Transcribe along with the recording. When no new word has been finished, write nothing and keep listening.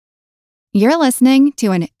You're listening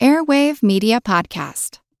to an Airwave Media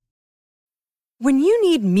Podcast. When you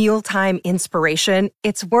need mealtime inspiration,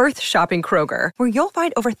 it's worth shopping Kroger, where you'll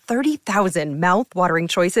find over 30,000 mouth-watering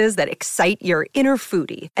choices that excite your inner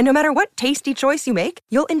foodie. And no matter what tasty choice you make,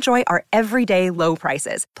 you'll enjoy our everyday low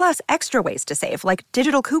prices, plus extra ways to save, like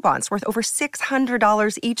digital coupons worth over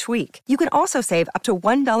 $600 each week. You can also save up to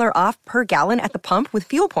 $1 off per gallon at the pump with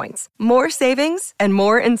fuel points. More savings and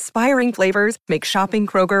more inspiring flavors make shopping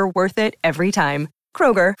Kroger worth it every time.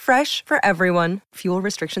 Kroger, fresh for everyone. Fuel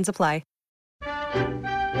restrictions apply.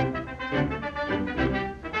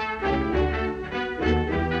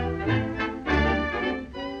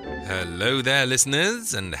 Hello there,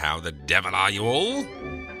 listeners, and how the devil are you all?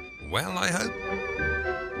 Well, I hope.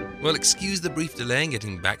 Well, excuse the brief delay in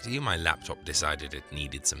getting back to you. My laptop decided it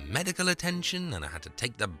needed some medical attention, and I had to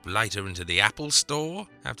take the blighter into the Apple store.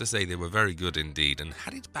 I have to say they were very good indeed, and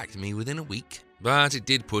had it back to me within a week. But it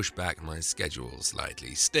did push back my schedule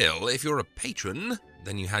slightly. Still, if you're a patron,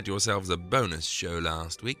 then you had yourselves a bonus show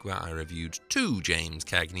last week where I reviewed 2 James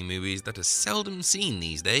Cagney movies that are seldom seen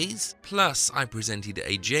these days. Plus, I presented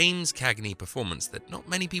a James Cagney performance that not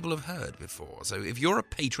many people have heard before. So if you're a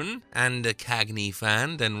patron and a Cagney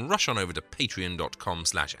fan, then rush on over to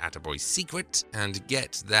patreon.com/attaboysecret and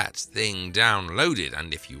get that thing downloaded.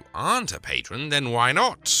 And if you aren't a patron, then why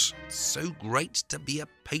not? It's so great to be a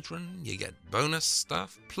patron. You get bonus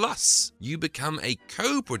stuff. Plus, you become a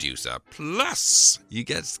co-producer. Plus, you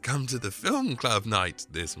get to come to the film club night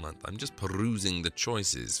this month. I'm just perusing the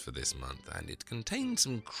choices for this month, and it contains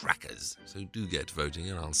some crackers. So do get voting,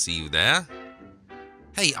 and I'll see you there.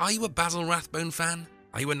 Hey, are you a Basil Rathbone fan?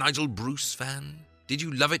 Are you a Nigel Bruce fan? Did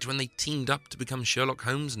you love it when they teamed up to become Sherlock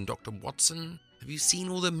Holmes and Dr. Watson? Have you seen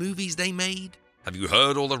all the movies they made? Have you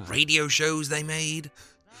heard all the radio shows they made?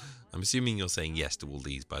 I'm assuming you're saying yes to all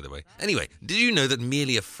these, by the way. Anyway, did you know that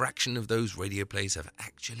merely a fraction of those radio plays have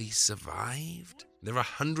actually survived? There are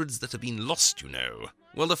hundreds that have been lost, you know.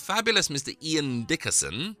 Well, the fabulous Mr. Ian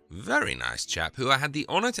Dickerson, very nice chap, who I had the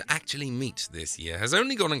honour to actually meet this year, has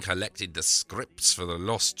only gone and collected the scripts for the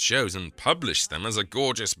lost shows and published them as a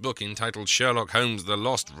gorgeous book entitled Sherlock Holmes, The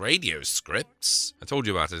Lost Radio Scripts. I told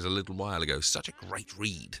you about it a little while ago. Such a great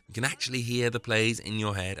read. You can actually hear the plays in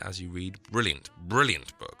your head as you read. Brilliant,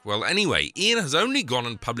 brilliant book. Well, anyway, Ian has only gone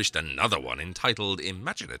and published another one entitled,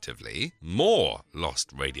 imaginatively, More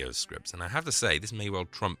Lost Radio Scripts. And I have to say, this may well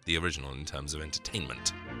trump the original in terms of entertainment.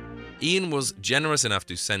 Ian was generous enough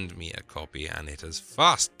to send me a copy, and it has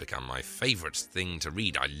fast become my favourite thing to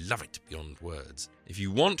read. I love it beyond words. If you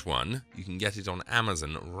want one, you can get it on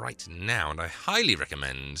Amazon right now, and I highly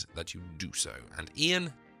recommend that you do so. And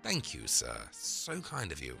Ian, thank you, sir. So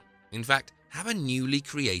kind of you. In fact, have a newly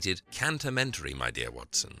created cantamentary, my dear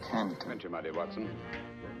Watson. Cantamentary, my dear Watson.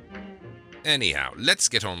 Anyhow, let's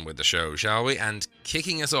get on with the show, shall we? And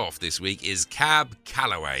kicking us off this week is Cab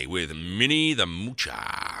Calloway with Minnie the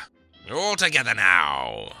Moocher. All together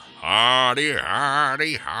now. Hardy,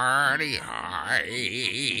 hardy, hardy,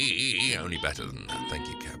 hardy. Only better than that. Thank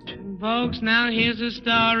you, Cab. Folks, now here's a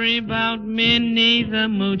story about Minnie the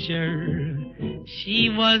Moocher. She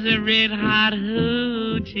was a red-hot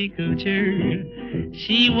hoochie coocher.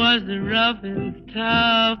 She was the roughest,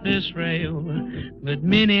 toughest rail. But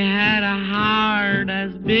Minnie had a heart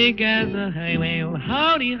as big as a hay whale.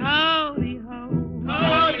 Howdy, howdy, ho.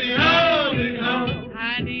 Howdy, howdy, ho.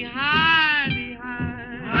 Hidey, hidey,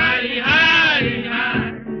 hi. Hidey, hidey,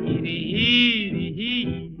 hi. Heedy, heedy,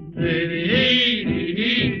 hee. Heedy, heedy,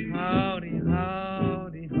 hee. Howdy,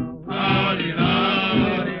 howdy, ho. Howdy,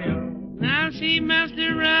 howdy, ho. Now she messed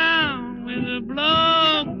around with a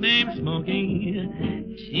bloke named Smokey.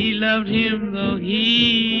 She loved him though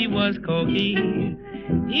he was cocky.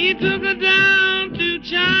 He took her down to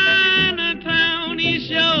Chinatown. He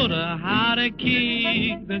showed her how to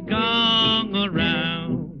kick the gong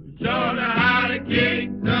around. Showed her how to kick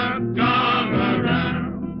the gong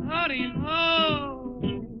around. Howdy ho.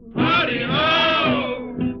 Howdy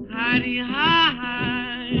ho. Hidey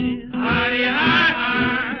hi. Howdy hi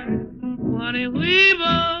hi. Waddy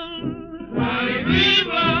weevil. Howdy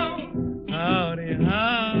weevil. Howdy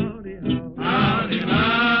howdy ho. Howdy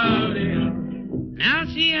howdy ho. Now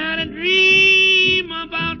she had a dream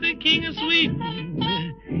about the King of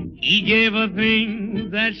Sweden. He gave her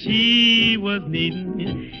things that she was needing.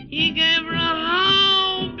 He gave her a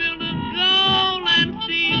home built of gold and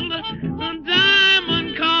steel, a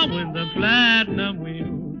diamond car with a platinum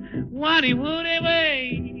wheel. Waddy woody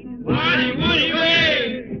way, Waddy woody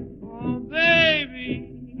way. oh baby,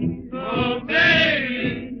 Oh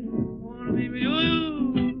baby. wanna be with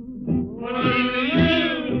you. What do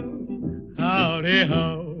you? Howdy ho.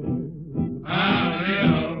 Howdy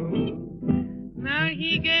ho.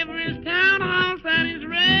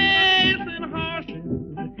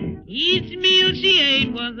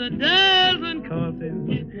 was a dozen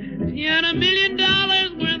courses. She had $1 million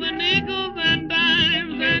worth of nickels and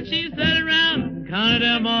dimes, and she sat around and counted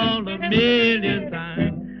them all 1,000,000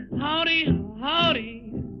 times. Howdy,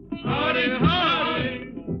 howdy, howdy,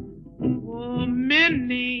 howdy. Oh,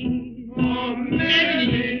 Minnie, oh,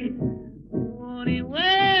 Minnie. Howdy,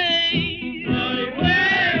 way, howdy,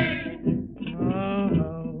 way. Oh,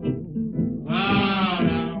 wow.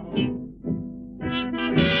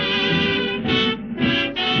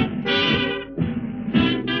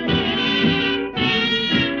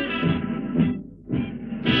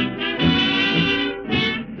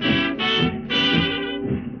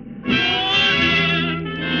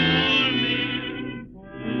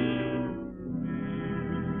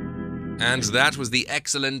 And that was the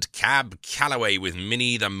excellent Cab Calloway with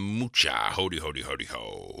Minnie the Moocher. Hody, hody, hody,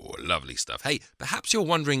 ho. Lovely stuff. Hey, perhaps you're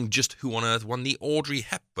wondering just who on earth won the Audrey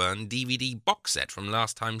Hepburn DVD box set from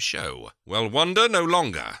last time's show. Well, wonder no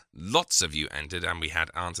longer. Lots of you entered, and we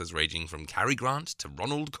had answers ranging from Cary Grant to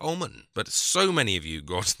Ronald Colman. But so many of you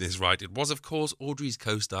got this right. It was, of course, Audrey's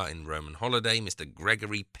co-star in Roman Holiday, Mr.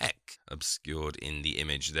 Gregory Peck, obscured in the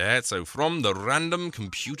image there. So from the Random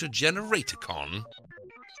Computer Generator Con,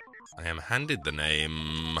 I am handed the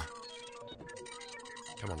name.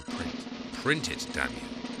 Come on, print. Print it, damn you.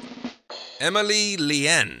 Emily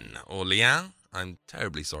Lien, or Lian. I'm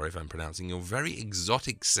terribly sorry if I'm pronouncing your very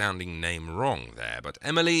exotic-sounding name wrong there, but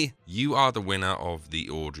Emily, you are the winner of the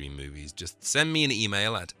Audrey movies. Just send me an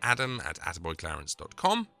email at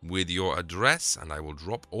adam@attaboyclarence.com with your address, and I will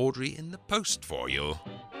drop Audrey in the post for you.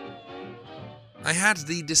 I had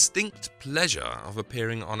the distinct pleasure of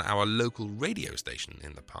appearing on our local radio station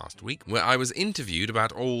in the past week, where I was interviewed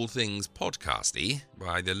about all things podcasty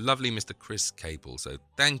by the lovely Mr. Chris Capel. So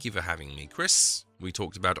thank you for having me, Chris. We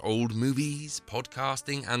talked about old movies,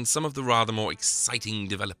 podcasting, and some of the rather more exciting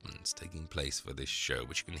developments taking place for this show,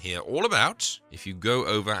 which you can hear all about if you go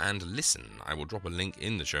over and listen. I will drop a link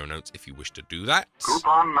in the show notes if you wish to do that.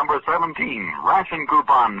 Coupon number 17. Ration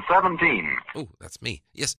coupon 17. Oh, that's me.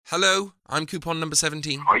 Yes, hello, I'm coupon number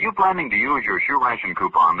 17. Are you planning to use your shoe ration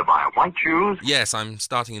coupon to buy white shoes? Yes, I'm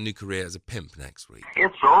starting a new career as a pimp next week.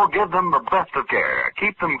 If so, give them the best of care.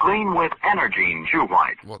 Keep them clean with Energine Shoe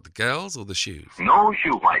White. What, the girls or the shoes? No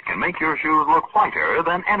shoe white can make your shoes look whiter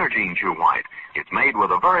than Energine Shoe White. It's made with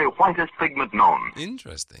the very whitest pigment known.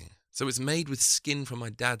 Interesting. So it's made with skin from my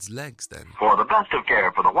dad's legs, then? For the best of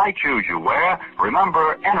care for the white shoes you wear,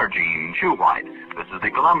 remember Energine Shoe White. This is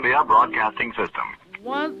the Columbia Broadcasting System.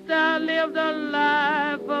 Once I lived a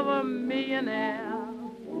life of a millionaire,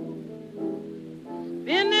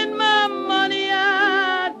 spending my money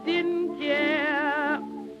I didn't care.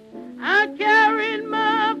 I carried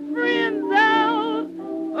my friends out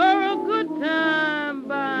for a good time,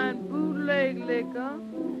 buying bootleg liquor,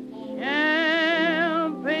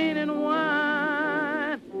 champagne and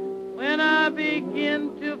wine. When I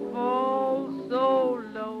began to fall so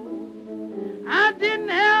low, I didn't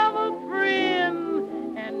have a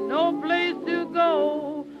friend and no place to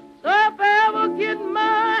go. So if I ever get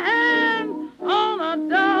my hand on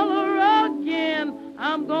 $1 again,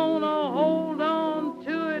 I'm gonna hold on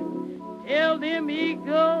to it till them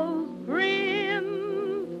eagles grin.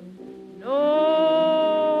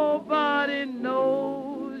 Nobody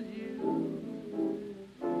knows you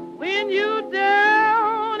when you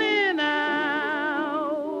down and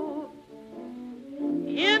out.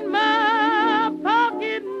 In my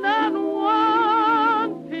pocket not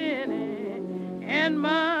one penny, and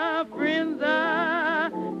my friends I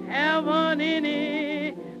haven't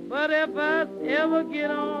any. But if I ever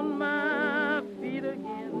get on my feet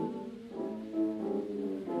again,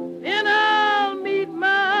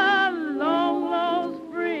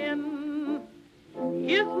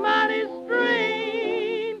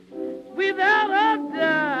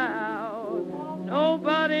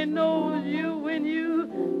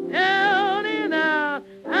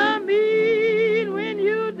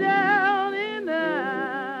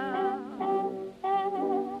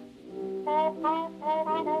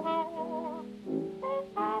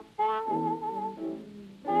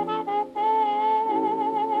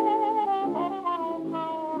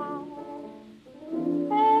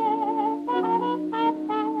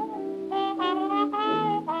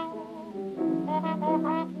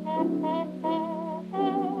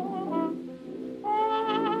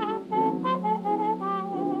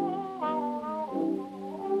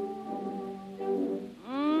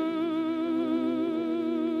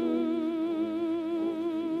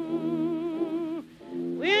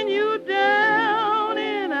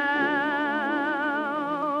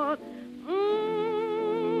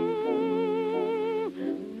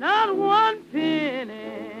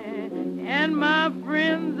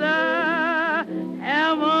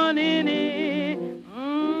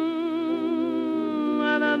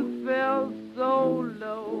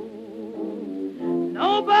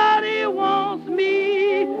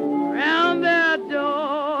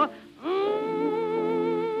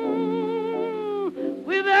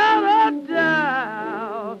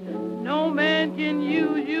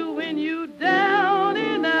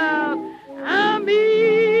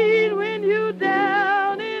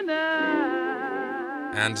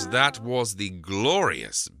 And that was the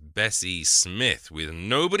glorious Bessie Smith with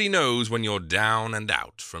Nobody Knows When You're Down and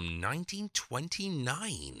Out from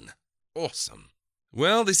 1929. Awesome.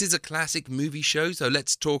 Well, this is a classic movie show, so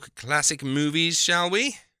let's talk classic movies, shall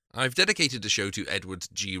we? I've dedicated the show to Edward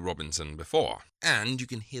G. Robinson before, and you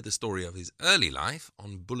can hear the story of his early life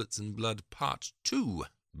on Bullets and Blood Part 2.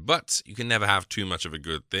 But you can never have too much of a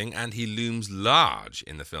good thing, and he looms large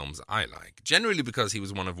in the films I like, generally because he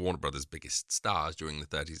was one of Warner Brothers' biggest stars during the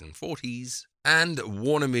 30s and 40s, and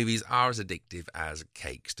Warner movies are as addictive as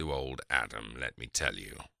cakes to old Adam, let me tell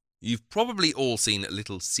you. You've probably all seen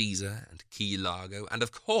Little Caesar and Key Largo, and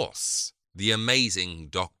of course, the amazing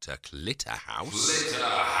Dr. Clitterhouse.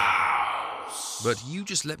 But you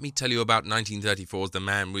just let me tell you about 1934's The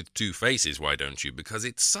Man with Two Faces, why don't you? Because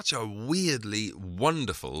it's such a weirdly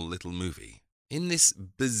wonderful little movie. In this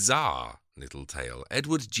bizarre little tale,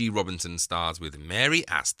 Edward G. Robinson stars with Mary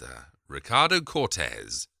Astor, Ricardo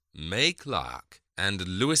Cortez, Mae Clarke, and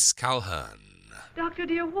Louis Calhern. Doctor,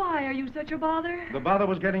 dear, why are you such a bother? The bother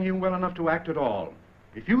was getting you well enough to act at all.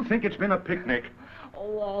 If you think it's been a picnic...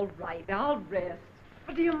 Oh, all right, I'll rest.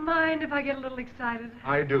 But do you mind if I get a little excited?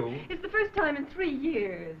 I do. It's the first time in 3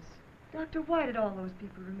 years. Doctor, why did all those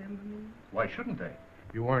people remember me? Why shouldn't they?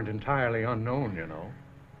 You weren't entirely unknown, you know.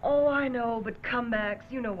 Oh, I know, but comebacks,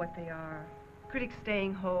 you know what they are. Critics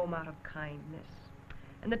staying home out of kindness.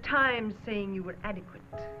 And the Times saying you were adequate.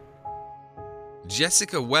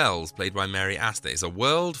 Jessica Wells, played by Mary Astor, is a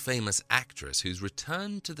world-famous actress who's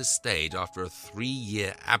returned to the stage after a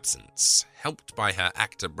 3-year absence, helped by her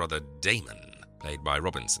actor brother Damon, played by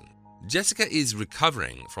Robinson. Jessica is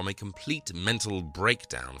recovering from a complete mental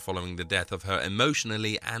breakdown following the death of her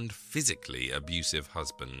emotionally and physically abusive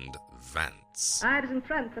husband, Vance. I was in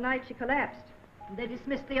front the night she collapsed. They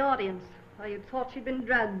dismissed the audience. Oh, you'd thought she'd been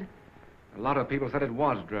drugged. A lot of people said it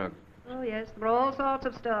was drugged. Oh, yes, there were all sorts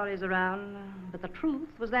of stories around. But the truth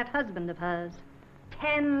was that husband of hers,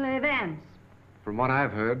 Tenley Vance. From what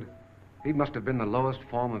I've heard, he must have been the lowest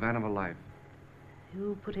form of animal life.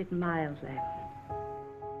 You put it mildly.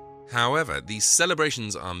 However, these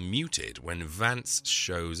celebrations are muted when Vance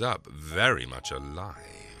shows up very much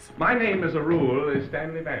alive. My name, as a rule, is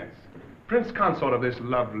Stanley Vance, Prince Consort of this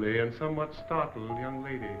lovely and somewhat startled young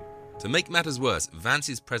lady. To make matters worse,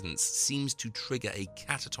 Vance's presence seems to trigger a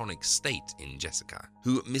catatonic state in Jessica,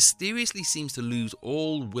 who mysteriously seems to lose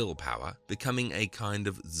all willpower, becoming a kind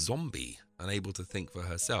of zombie, unable to think for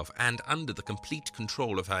herself, and under the complete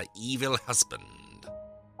control of her evil husband.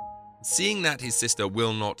 Seeing that his sister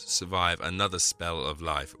will not survive another spell of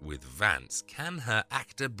life with Vance, can her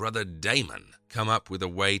actor brother Damon come up with a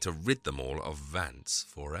way to rid them all of Vance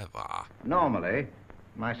forever? Normally,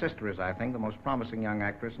 my sister is, I think, the most promising young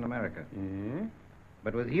actress in America. Mm-hmm.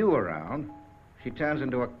 But with you around, she turns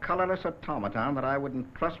into a colorless automaton that I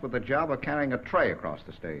wouldn't trust with the job of carrying a tray across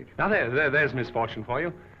the stage. Now, there's misfortune for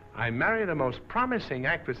you. I marry the most promising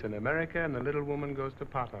actress in America, and the little woman goes to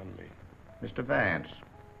pot on me. Mr. Vance,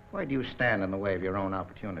 why do you stand in the way of your own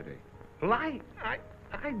opportunity? Well, I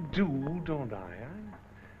do, don't I?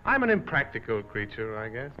 I'm an impractical creature, I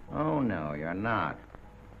guess. Oh, no, you're not.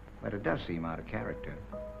 But it does seem out of character.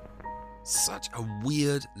 Such a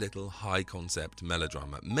weird little high-concept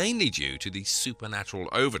melodrama, mainly due to the supernatural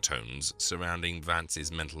overtones surrounding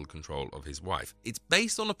Vance's mental control of his wife. It's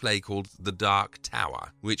based on a play called The Dark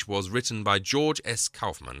Tower, which was written by George S.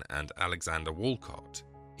 Kaufman and Alexander Woollcott.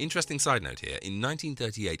 Interesting side note here, in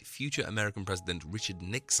 1938, future American President Richard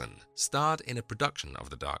Nixon starred in a production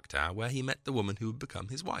of The Dark Tower where he met the woman who would become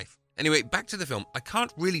his wife. Anyway, back to the film. I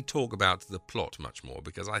can't really talk about the plot much more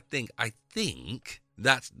because I think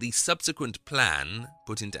that the subsequent plan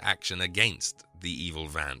put into action against the evil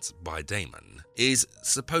Vance by Damon is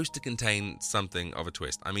supposed to contain something of a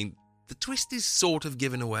twist. I mean, the twist is sort of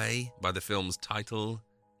given away by the film's title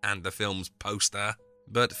and the film's poster.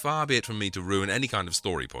 But far be it from me to ruin any kind of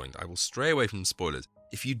story point. I will stray away from spoilers.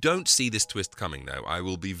 If you don't see this twist coming, though, I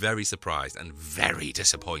will be very surprised and very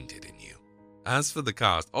disappointed in you. As for the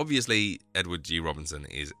cast, obviously Edward G. Robinson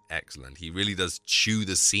is excellent. He really does chew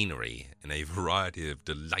the scenery in a variety of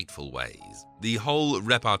delightful ways. The whole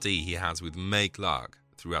repartee he has with Mae Clarke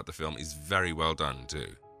throughout the film is very well done,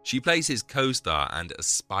 too. She plays his co-star and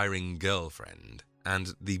aspiring girlfriend,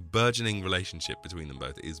 and the burgeoning relationship between them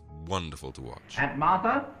both is wonderful to watch. Aunt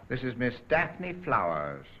Martha, this is Miss Daphne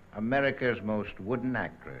Flowers, America's most wooden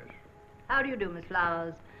actress. How do you do, Miss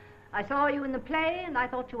Flowers? I saw you in the play, and I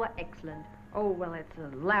thought you were excellent. Oh, well, it's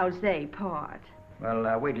a lousy part.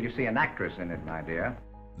 Well, wait till you see an actress in it, my dear.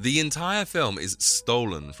 The entire film is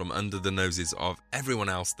stolen from under the noses of everyone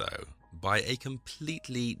else, though, by a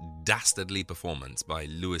completely dastardly performance by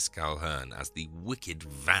Louis Calhern as the wicked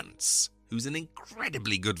Vance, who's an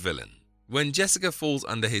incredibly good villain. When Jessica falls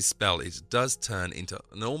under his spell, it does turn into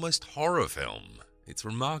an almost horror film. It's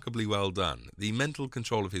remarkably well done. The mental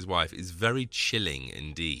control of his wife is very chilling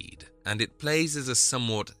indeed, and it plays as a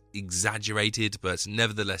somewhat exaggerated but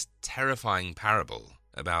nevertheless terrifying parable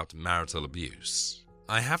about marital abuse.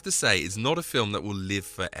 I have to say, it's not a film that will live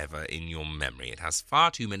forever in your memory. It has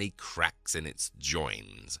far too many cracks in its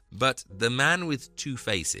joins. But The Man with Two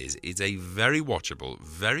Faces is a very watchable,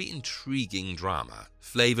 very intriguing drama,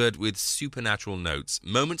 flavoured with supernatural notes,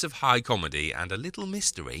 moments of high comedy, and a little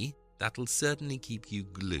mystery that'll certainly keep you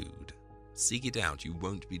glued. Seek it out, you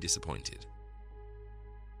won't be disappointed.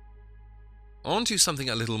 On to something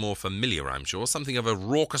a little more familiar, I'm sure, something of a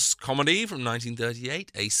raucous comedy from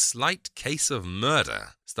 1938, A Slight Case of Murder,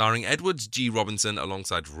 starring Edward G. Robinson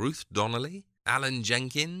alongside Ruth Donnelly, Alan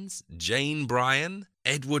Jenkins, Jane Bryan,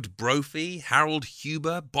 Edward Brophy, Harold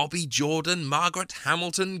Huber, Bobby Jordan, Margaret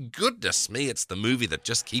Hamilton. Goodness me, it's the movie that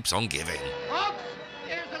just keeps on giving. Folks,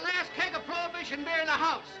 here's the last keg of Prohibition beer in the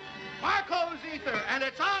house. Marco's Ether, and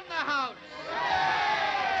it's on the house. Yay!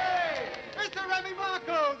 Mr. Remy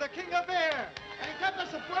Marco, the king of beer. And he kept us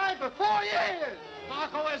supplied for 4 years.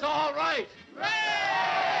 Marco is all right. Hooray!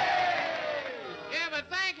 Yeah, but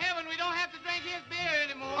thank heaven we don't have to drink his beer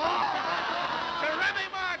anymore. Oh. To Remy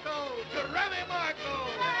Marco! To Remy Marco!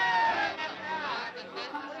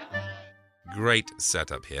 Great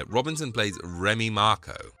setup here. Robinson plays Remy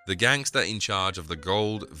Marco, the gangster in charge of the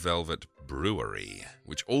Gold Velvet Brewery,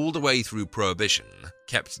 which all the way through Prohibition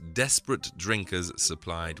kept desperate drinkers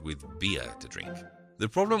supplied with beer to drink. The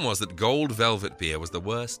problem was that Gold Velvet beer was the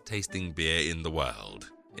worst tasting beer in the world.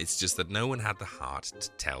 It's just that no one had the heart to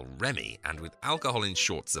tell Remy, and with alcohol in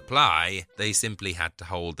short supply, they simply had to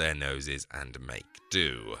hold their noses and make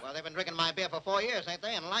do. Well, they've been drinking my beer for 4 years, ain't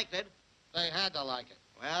they, and liked it? They had to like it.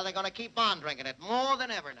 Well, they're going to keep on drinking it more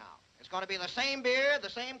than ever now. It's going to be the same beer, the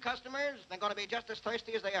same customers. They're going to be just as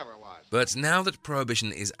thirsty as they ever was. But now that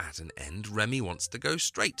Prohibition is at an end, Remy wants to go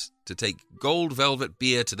straight, to take Gold Velvet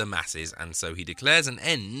beer to the masses, and so he declares an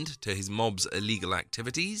end to his mob's illegal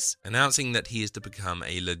activities, announcing that he is to become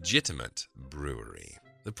a legitimate brewery.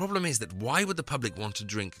 The problem is that why would the public want to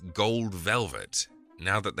drink Gold Velvet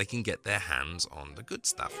now that they can get their hands on the good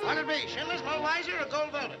stuff? What'd it be, Schindler's Low Weiser or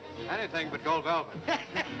Gold Velvet? Anything but Gold Velvet.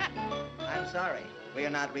 I'm sorry. We are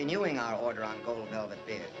not renewing our order on Gold Velvet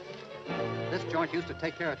beer. This joint used to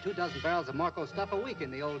take care of 24 barrels of Marco stuff a week in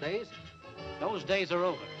the old days. Those days are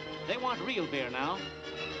over. They want real beer now.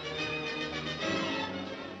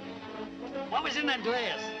 What was in that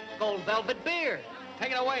glass? Gold Velvet beer.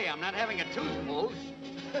 Take it away. I'm not having a tooth move.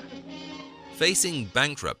 Facing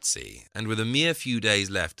bankruptcy, and with a mere few days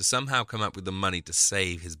left to somehow come up with the money to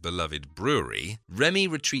save his beloved brewery, Remy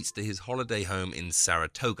retreats to his holiday home in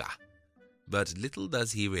Saratoga. But little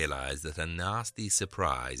does he realize that a nasty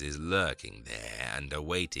surprise is lurking there and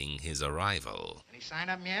awaiting his arrival. Any sign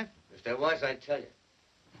of him yet? If there was, I'd tell you.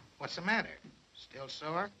 What's the matter? Still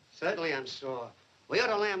sore? Certainly I'm sore. We ought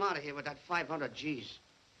to lay him out of here with that 500 G's.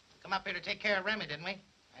 Come up here to take care of Remy, didn't we?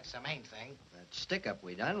 That's the main thing. That stick-up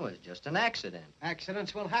we done was just an accident.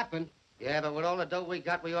 Accidents will happen. Yeah, but with all the dough we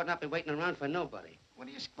got, we ought not be waiting around for nobody. What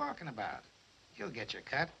are you squawking about? You'll get your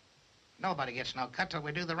cut. Nobody gets no cut till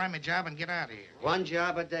we do the Remy job and get out of here. One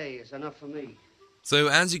job a day is enough for me. So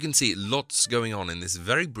as you can see, lots going on in this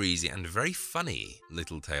very breezy and very funny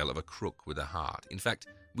little tale of a crook with a heart. In fact,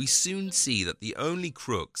 we soon see that the only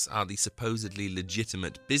crooks are the supposedly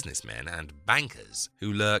legitimate businessmen and bankers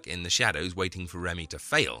who lurk in the shadows waiting for Remy to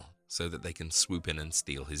fail so that they can swoop in and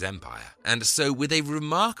steal his empire. And so with a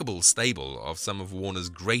remarkable stable of some of Warner's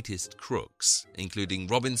greatest crooks, including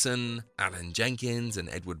Robinson, Alan Jenkins and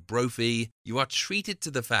Edward Brophy, you are treated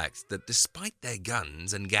to the fact that despite their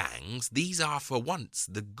guns and gangs, these are for once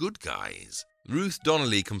the good guys. Ruth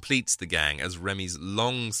Donnelly completes the gang as Remy's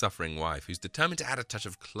long-suffering wife, who's determined to add a touch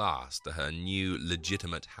of class to her new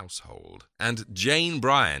legitimate household. And Jane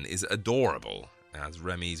Bryan is adorable as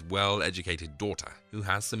Remy's well-educated daughter, who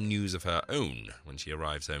has some news of her own when she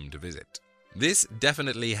arrives home to visit. This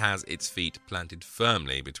definitely has its feet planted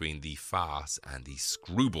firmly between the farce and the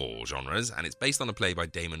screwball genres, and it's based on a play by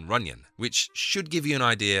Damon Runyon, which should give you an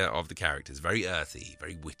idea of the characters. Very earthy,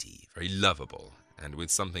 very witty, very lovable, and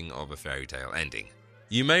with something of a fairy tale ending.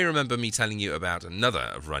 You may remember me telling you about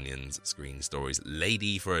another of Runyon's screen stories,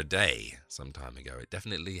 Lady for a Day, some time ago. It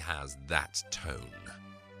definitely has that tone.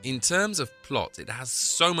 In terms of plot, it has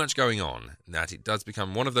so much going on that it does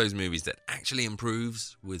become one of those movies that actually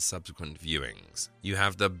improves with subsequent viewings. You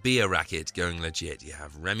have the beer racket going legit, you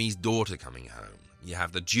have Remy's daughter coming home, You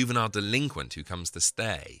have the juvenile delinquent who comes to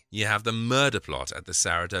stay. You have the murder plot at the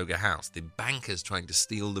Saratoga house, the bankers trying to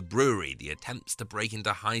steal the brewery, the attempts to break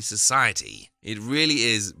into high society. It really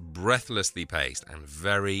is breathlessly paced and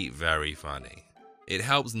very, very funny. It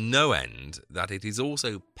helps no end that it is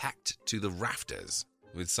also packed to the rafters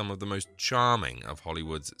with some of the most charming of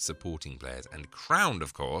Hollywood's supporting players, and crowned,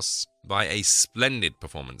 of course, by a splendid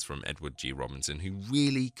performance from Edward G. Robinson, who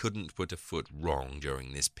really couldn't put a foot wrong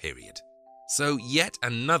during this period. So yet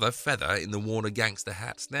another feather in the Warner gangster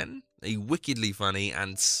hats then? A wickedly funny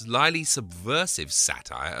and slyly subversive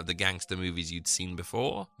satire of the gangster movies you'd seen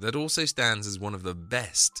before, that also stands as one of the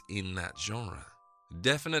best in that genre.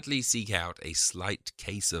 Definitely seek out A Slight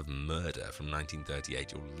Case of Murder from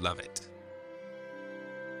 1938, you'll love it.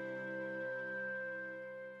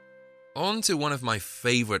 On to one of my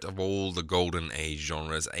favourite of all the Golden Age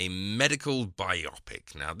genres, a medical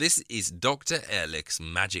biopic. Now, this is Dr. Ehrlich's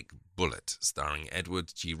Magic Bullet, starring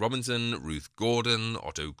Edward G. Robinson, Ruth Gordon,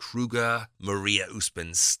 Otto Kruger, Maria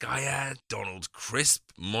Ouspenskaya, Donald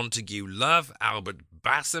Crisp, Montague Love, Albert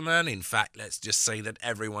Basserman. In fact, let's just say that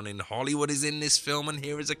everyone in Hollywood is in this film, and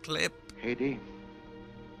here is a clip. Haydee,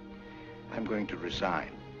 I'm going to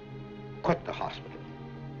resign. Quit the hospital.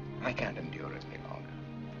 I can't endure it any longer.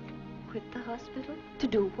 Quit the hospital? To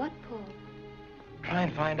do what, Paul? Try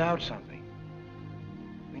and find out something.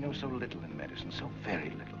 We know so little in medicine, so very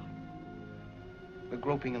little. We're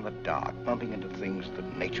groping in the dark, bumping into things, the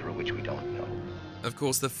nature of which we don't know. Of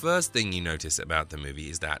course, the first thing you notice about the movie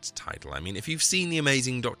is that title. I mean, if you've seen the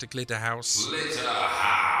amazing Dr. Clitterhouse,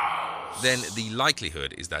 then the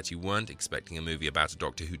likelihood is that you weren't expecting a movie about a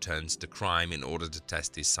doctor who turns to crime in order to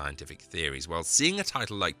test his scientific theories. Well, seeing a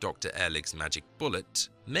title like Dr. Ehrlich's Magic Bullet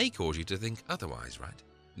may cause you to think otherwise, right?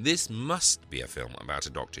 This must be a film about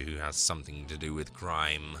a doctor who has something to do with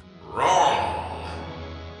crime. Wrong!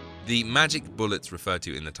 The magic bullets referred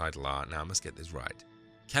to in the title are, now I must get this right,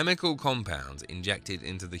 chemical compounds injected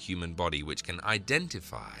into the human body which can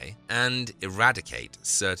identify and eradicate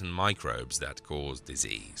certain microbes that cause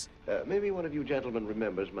disease. Maybe one of you gentlemen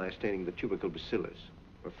remembers my staining the tubercle bacillus.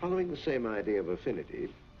 Following the same idea of affinity,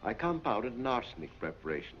 I compounded an arsenic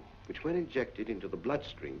preparation, which when injected into the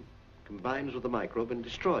bloodstream, combines with the microbe and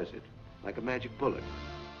destroys it, like a magic bullet.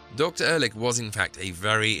 Dr. Ehrlich was in fact a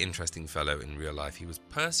very interesting fellow in real life. He was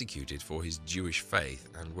persecuted for his Jewish faith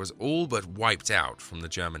and was all but wiped out from the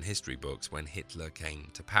German history books when Hitler came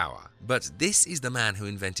to power. But this is the man who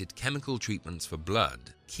invented chemical treatments for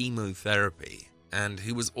blood, chemotherapy, and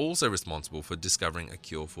who was also responsible for discovering a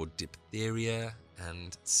cure for diphtheria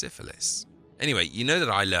and syphilis. Anyway, you know that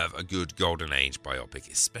I love a good Golden Age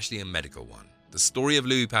biopic, especially a medical one. The story of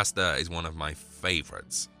Louis Pasteur is one of my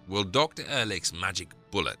favorites. Well, Dr. Ehrlich's Magic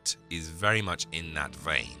Bullet is very much in that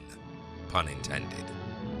vein, pun intended.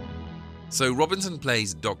 So Robinson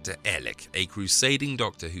plays Dr. Ehrlich, a crusading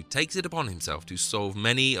doctor who takes it upon himself to solve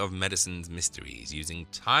many of medicine's mysteries using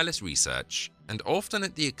tireless research and often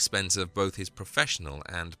at the expense of both his professional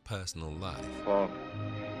and personal life. Paul,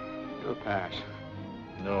 you'll pass.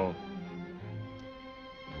 No.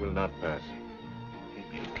 It will not pass.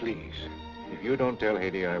 Please. If you don't tell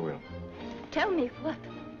Haydee, I will. Tell me what?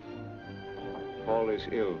 Paul is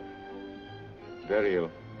ill. Very ill.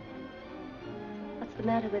 What's the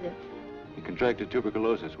matter with him? He contracted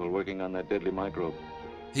tuberculosis while working on that deadly microbe.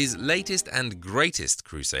 His latest and greatest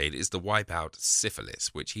crusade is to wipe out syphilis,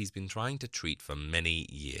 which he's been trying to treat for many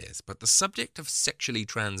years. But the subject of sexually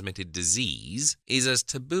transmitted disease is as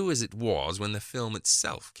taboo as it was when the film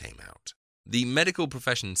itself came out. The medical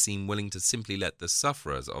profession seem willing to simply let the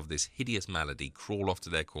sufferers of this hideous malady crawl off to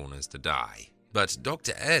their corners to die. But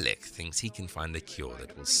Dr. Ehrlich thinks he can find the cure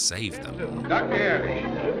that will save them. Dr. Ehrlich,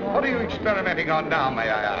 what are you experimenting on now, may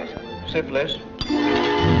I ask? Syphilis.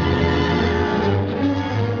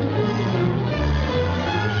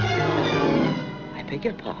 I beg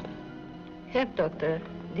your pardon. Herr Doctor,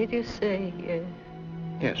 did you say...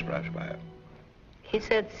 Yes, Braunschweiger. He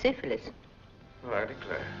said syphilis. Oh, I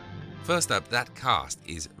declare. First up, that cast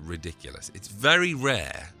is ridiculous. It's very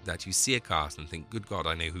rare that you see a cast and think, good God,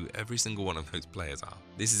 I know who every single one of those players are.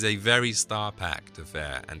 This is a very star-packed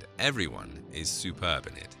affair, and everyone is superb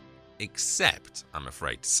in it. Except, I'm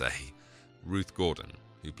afraid to say, Ruth Gordon,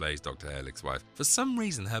 who plays Dr. Ehrlich's wife. For some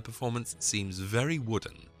reason, her performance seems very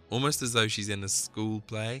wooden, almost as though she's in a school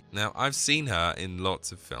play. Now, I've seen her in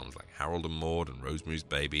lots of films like Harold and Maude and Rosemary's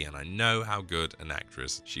Baby, and I know how good an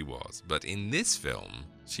actress she was. But in this film,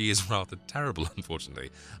 she is rather terrible, unfortunately.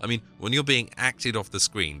 I mean, when you're being acted off the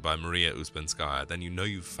screen by Maria Ouspenskaya, then you know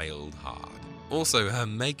you've failed hard. Also, her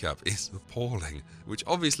makeup is appalling, which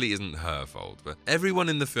obviously isn't her fault, but everyone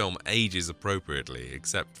in the film ages appropriately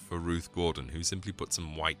except for Ruth Gordon, who simply put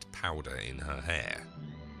some white powder in her hair.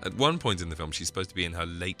 At one point in the film, she's supposed to be in her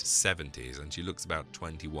late 70s, and she looks about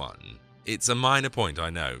 21. It's a minor point, I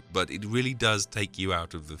know, but it really does take you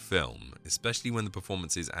out of the film, especially when the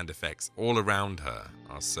performances and effects all around her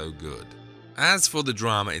are so good. As for the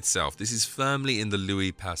drama itself, this is firmly in the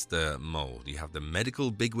Louis Pasteur mold. You have the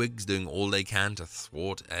medical bigwigs doing all they can to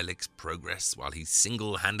thwart Ehrlich's progress while he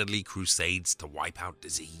single-handedly crusades to wipe out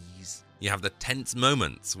disease. You have the tense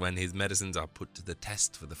moments when his medicines are put to the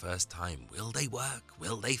test for the first time. Will they work?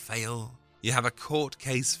 Will they fail? You have a court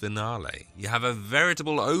case finale. You have a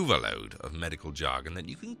veritable overload of medical jargon that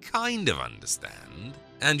you can kind of understand.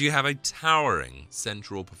 And you have a towering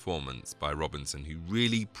central performance by Robinson, who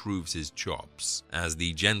really proves his chops as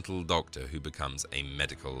the gentle doctor who becomes a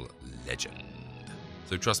medical legend.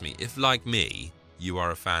 So trust me, if like me, you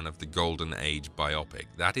are a fan of the Golden Age biopic,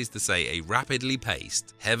 that is to say a rapidly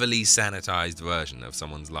paced, heavily sanitized version of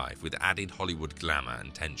someone's life with added Hollywood glamour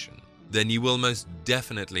and tension, then you will most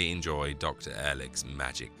definitely enjoy Dr. Ehrlich's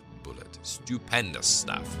Magic Bullet. Stupendous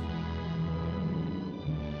stuff.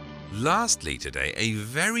 Lastly today, a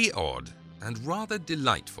very odd and rather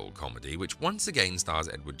delightful comedy which once again stars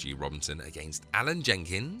Edward G. Robinson against Alan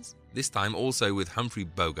Jenkins, this time also with Humphrey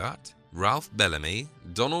Bogart, Ralph Bellamy,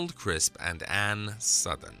 Donald Crisp and Anne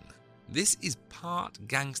Southern. This is part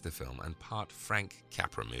gangster film and part Frank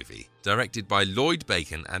Capra movie, directed by Lloyd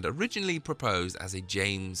Bacon and originally proposed as a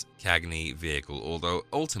James Cagney vehicle, although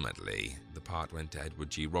ultimately the part went to Edward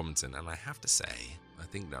G. Robinson, and I have to say, I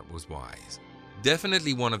think that was wise.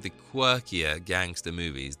 Definitely one of the quirkier gangster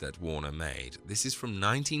movies that Warner made. This is from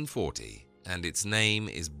 1940, and its name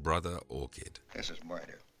is Brother Orchid. This is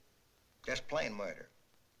murder. Just plain murder.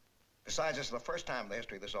 Besides, this is the first time in the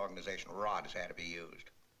history of this organization rod has had to be used.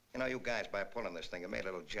 You know, you guys, by pulling this thing, you made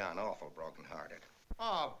little John awful broken-hearted.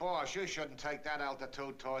 Oh, boss, you shouldn't take that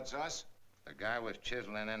altitude towards us. The guy was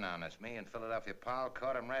chiseling in on us. Me and Philadelphia Powell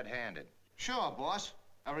caught him red-handed. Sure, boss.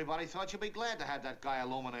 Everybody thought you'd be glad to have that guy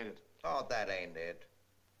illuminated. Oh, that ain't it.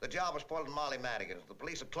 The job was pulled in Molly Madigan's. The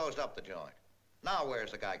police had closed up the joint. Now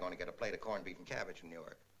where's the guy going to get a plate of corned beef and cabbage in New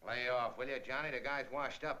York? Lay off, will you, Johnny? The guy's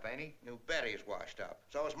washed up, ain't he? You bet he's washed up.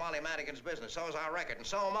 So is Molly Madigan's business. So is our record, and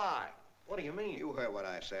so am I. What do you mean? You heard what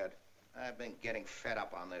I said. I've been getting fed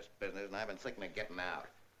up on this business, and I've been thinking of getting out.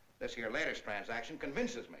 This here latest transaction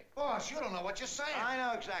convinces me. Boss, you don't know what you're saying. I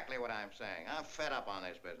know exactly what I'm saying. I'm fed up on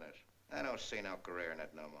this business. I don't see no career in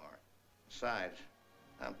it no more. Besides,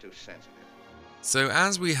 I'm too sensitive. So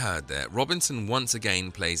as we heard there, Robinson once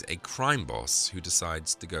again plays a crime boss who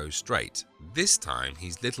decides to go straight. This time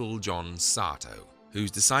he's Little John Sato,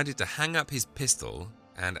 who's decided to hang up his pistol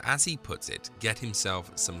and, as he puts it, get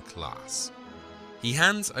himself some class. He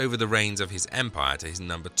hands over the reins of his empire to his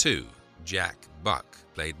number two, Jack Buck,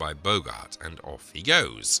 played by Bogart, and off he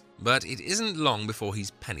goes. But it isn't long before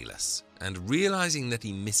he's penniless, and realizing that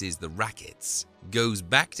he misses the rackets, goes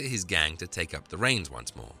back to his gang to take up the reins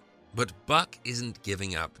once more. But Buck isn't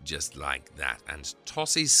giving up just like that and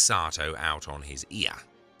tosses Sato out on his ear.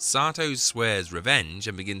 Sato swears revenge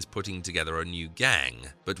and begins putting together a new gang,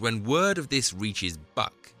 but when word of this reaches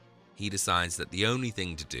Buck, he decides that the only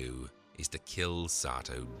thing to do is to kill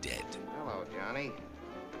Sato dead. Hello, Johnny.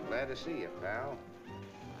 Glad to see you, pal.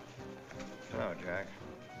 Hello, Jack.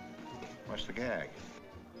 What's the gag?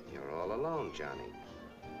 You're all alone, Johnny.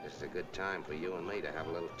 This is a good time for you and me to have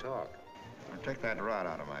a little talk. Take that rod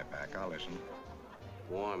out of my pack. I'll listen.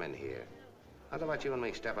 Warm in here. How about you and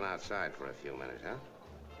me stepping outside for a few minutes, huh?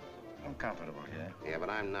 I'm comfortable here. Yeah, but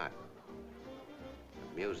I'm not.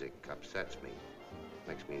 The music upsets me.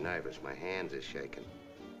 Makes me nervous. My hands are shaking.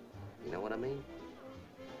 You know what I mean?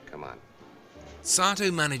 Come on.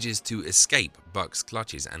 Sato manages to escape Buck's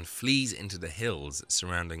clutches and flees into the hills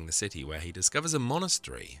surrounding the city, where he discovers a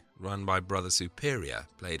monastery run by Brother Superior,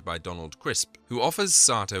 played by Donald Crisp, who offers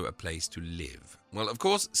Sato a place to live. Well, of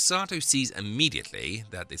course, Sato sees immediately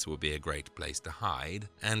that this will be a great place to hide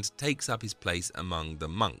and takes up his place among the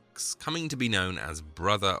monks, coming to be known as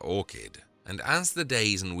Brother Orchid. And as the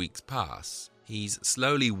days and weeks pass, he's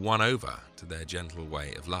slowly won over to their gentle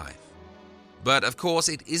way of life. But of course,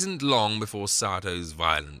 it isn't long before Sato's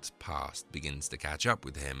violent past begins to catch up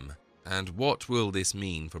with him. And what will this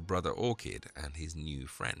mean for Brother Orchid and his new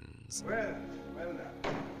friends? Well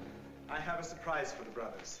now. I have a surprise for the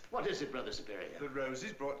brothers. What is it, Brother Superior? The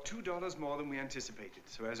Roses brought $2 more than we anticipated.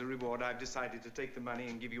 So as a reward, I've decided to take the money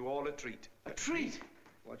and give you all a treat. A treat?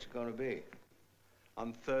 What's it going to be?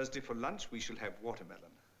 On Thursday for lunch, we shall have watermelon.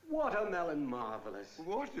 Watermelon marvelous.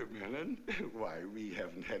 Watermelon? Why, we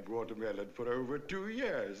haven't had watermelon for over 2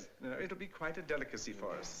 years. It'll be quite a delicacy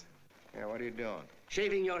for us. Yeah, what are you doing?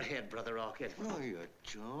 Shaving your head, Brother Orchid. No, you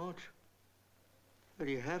don't. But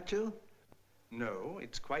do you have to? No,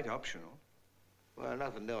 it's quite optional. Well,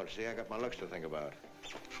 nothing doing. See, I got my looks to think about.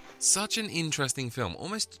 Such an interesting film,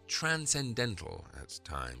 almost transcendental at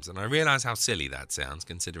times, and I realise how silly that sounds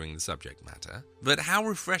considering the subject matter, but how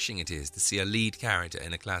refreshing it is to see a lead character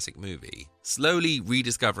in a classic movie slowly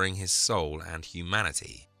rediscovering his soul and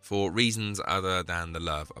humanity for reasons other than the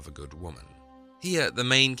love of a good woman. Here, the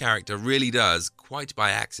main character really does, quite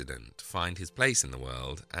by accident, find his place in the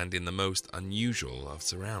world and in the most unusual of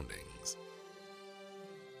surroundings.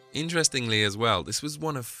 Interestingly as well, this was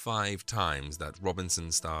one of 5 times that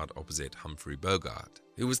Robinson starred opposite Humphrey Bogart,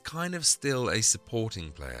 who was kind of still a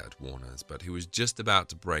supporting player at Warner's, but who was just about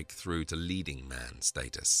to break through to leading man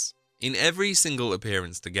status. In every single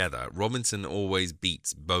appearance together, Robinson always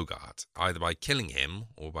beats Bogart, either by killing him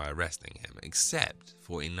or by arresting him, except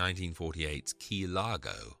for in 1948's Key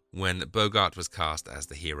Largo, when Bogart was cast as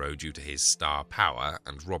the hero due to his star power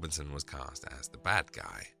and Robinson was cast as the bad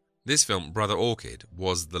guy. This film, Brother Orchid,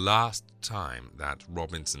 was the last time that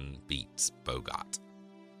Robinson beats Bogart.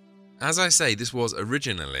 As I say, this was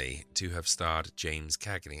originally to have starred James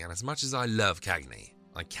Cagney, and as much as I love Cagney,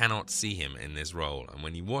 I cannot see him in this role, and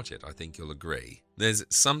when you watch it, I think you'll agree. There's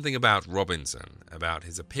something about Robinson, about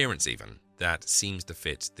his appearance even, that seems to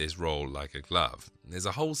fit this role like a glove. There's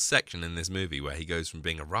a whole section in this movie where he goes from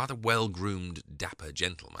being a rather well-groomed, dapper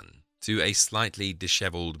gentleman to a slightly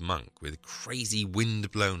dishevelled monk with crazy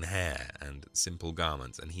wind-blown hair and simple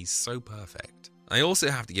garments, and he's so perfect. I also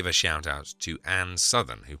have to give a shout-out to Anne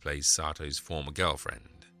Southern, who plays Sato's former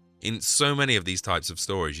girlfriend. In so many of these types of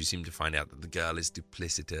stories, you seem to find out that the girl is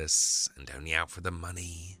duplicitous and only out for the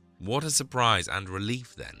money. What a surprise and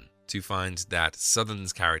relief, then, to find that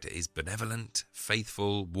Southern's character is benevolent,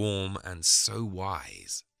 faithful, warm, and so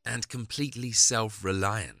wise. And completely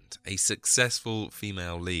self-reliant, a successful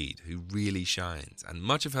female lead who really shines, and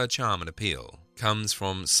much of her charm and appeal comes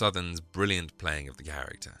from Southern's brilliant playing of the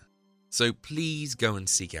character. So please go and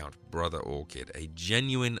seek out Brother Orchid, a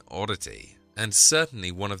genuine oddity, and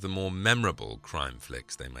certainly one of the more memorable crime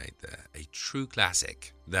flicks they made there, a true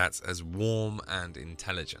classic that's as warm and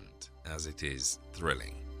intelligent as it is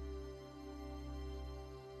thrilling.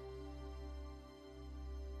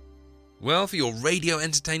 Well, for your radio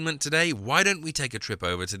entertainment today, why don't we take a trip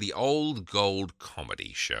over to the Old Gold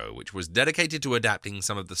Comedy Show, which was dedicated to adapting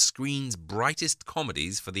some of the screen's brightest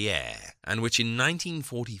comedies for the air, and which in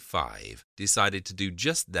 1945 decided to do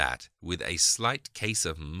just that with A Slight Case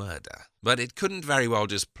of Murder. But it couldn't very well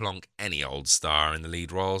just plonk any old star in the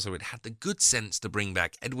lead role, so it had the good sense to bring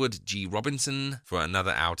back Edward G. Robinson for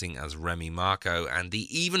another outing as Remy Marco, and the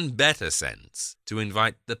even better sense to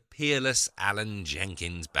invite the peerless Alan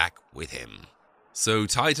Jenkins back with him. So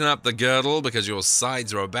tighten up the girdle, because your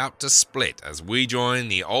sides are about to split as we join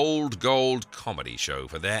the Old Gold Comedy Show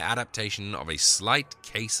for their adaptation of A Slight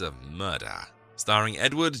Case of Murder, starring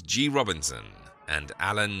Edward G. Robinson and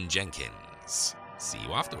Alan Jenkins. See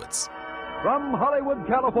you afterwards. From Hollywood,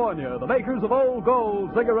 California, the makers of Old Gold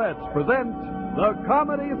cigarettes present the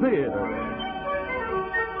Comedy Theater.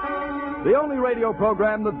 The only radio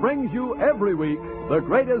program that brings you every week the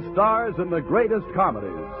greatest stars in the greatest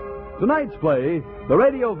comedies. Tonight's play, the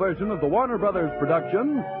radio version of the Warner Brothers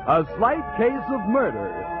production, A Slight Case of Murder,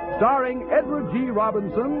 starring Edward G.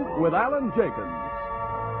 Robinson with Alan Jenkins.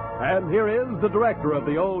 And here is the director of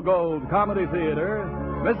the Old Gold Comedy Theater,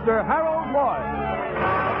 Mr. Harold Lloyd.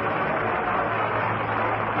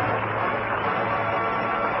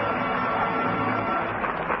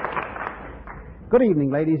 Good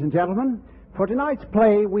evening, ladies and gentlemen. For tonight's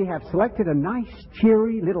play, we have selected a nice,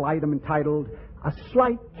 cheery little item entitled A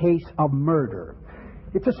Slight Case of Murder.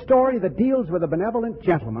 It's a story that deals with a benevolent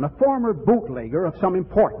gentleman, a former bootlegger of some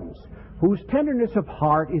importance, whose tenderness of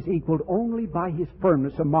heart is equaled only by his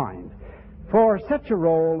firmness of mind. For such a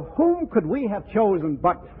role, whom could we have chosen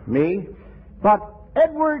but me? But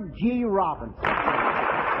Edward G. Robinson.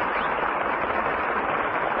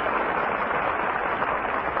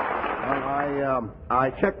 I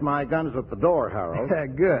checked my guns at the door, Harold.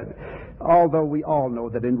 Good. Although we all know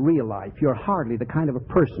that in real life, you're hardly the kind of a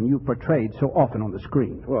person you've portrayed so often on the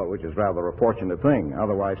screen. Well, which is rather a fortunate thing.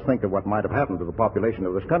 Otherwise, think of what might have happened to the population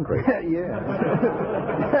of this country. Yes.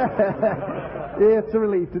 It's a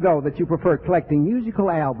relief to know that you prefer collecting musical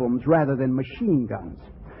albums rather than machine guns.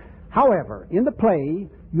 However, in the play,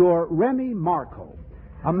 you're Remy Marco,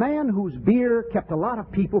 a man whose beer kept a lot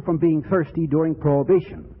of people from being thirsty during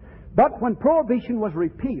Prohibition. But when Prohibition was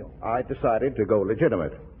repealed, I decided to go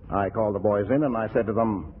legitimate. I called the boys in and I said to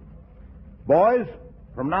them, "Boys,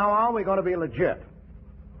 from now on we're going to be legit.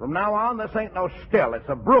 From now on this ain't no still. It's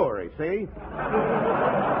a brewery, see? It's going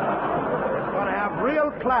to have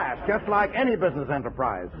real class, just like any business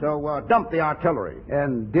enterprise. So dump the artillery."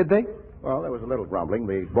 And did they? Well, there was a little grumbling.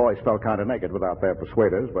 The boys felt kind of naked without their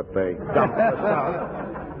persuaders, but they dumped the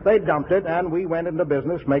stuff. They dumped it, and we went into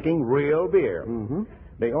business making real beer. Mm-hmm.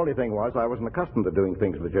 The only thing was I wasn't accustomed to doing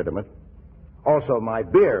things legitimate. Also, my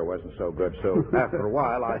beer wasn't so good, so after a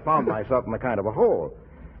while, I found myself in a kind of a hole.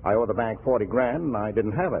 I owed the bank $40,000, and I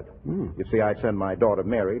didn't have it. You see, I'd send my daughter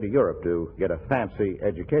Mary to Europe to get a fancy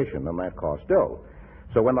education, and that cost dough.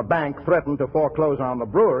 So when the bank threatened to foreclose on the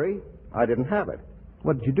brewery, I didn't have it.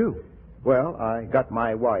 What did you do? Well, I got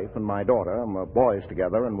my wife and my daughter and the boys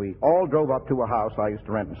together, and we all drove up to a house I used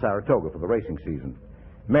to rent in Saratoga for the racing season.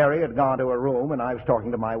 Mary had gone to her room, and I was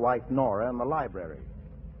talking to my wife, Nora, in the library.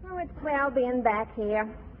 Oh, it's swell being back here.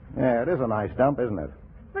 Yeah, it is a nice dump, isn't it?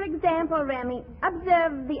 For example, Remy,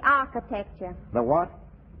 observe the architecture. The what?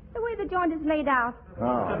 The way the joint is laid out.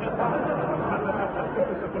 Oh.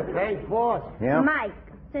 Hey, boss. Yeah? Mike,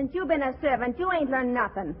 since you've been a servant, you ain't learned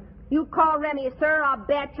nothing. You call Remy sir, I'll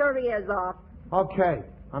bet your ears off. Okay.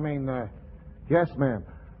 Yes, ma'am.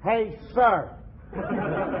 Hey, sir.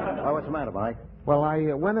 Oh, what's the matter, Mike? Well,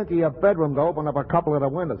 I went into your bedroom to open up a couple of the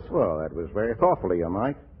windows. Well, that was very thoughtful of you,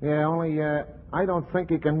 Mike. Yeah, only I don't think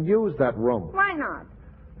you can use that room. Why not?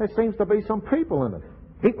 There seems to be some people in it.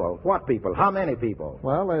 People? What people? How many people?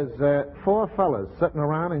 Well, there's 4 fellas sitting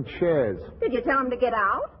around in chairs. Did you tell them to get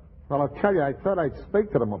out? Well, I'll tell you, I thought I'd speak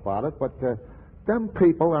to them about it, but them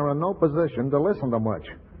people are in no position to listen to much.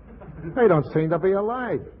 They don't seem to be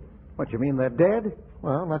alive. What, you mean they're dead?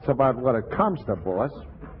 Well, that's about what it comes to, boss.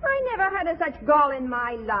 I never heard of such gall in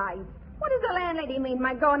my life. What does the landlady mean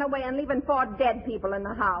by going away and leaving 4 dead people in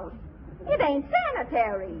the house? It ain't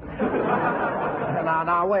sanitary.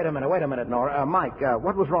 Now, wait a minute, Nora. Mike,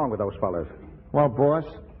 what was wrong with those fellas? Well, boss,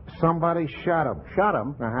 somebody shot them. Shot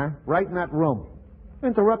them? Uh-huh. Right in that room.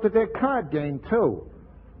 Interrupted their card game, too.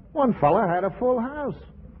 One fella had a full house.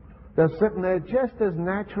 They're sitting there just as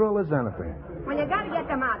natural as anything. Well, you gotta get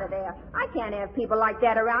them out of there. I can't have people like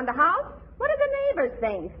that around the house. What do the neighbors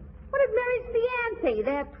think? What did Mary's fiancé,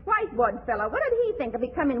 that Whitewood fellow, what did he think of me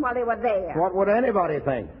coming while they were there? What would anybody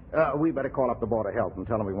think? We better call up the Board of Health and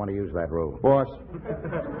tell them we want to use that room. Boss,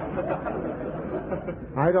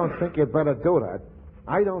 I don't think you'd better do that.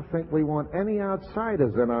 I don't think we want any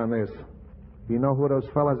outsiders in on this. You know who those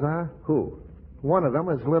fellas are? Who? One of them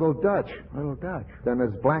is Little Dutch. Little Dutch? Then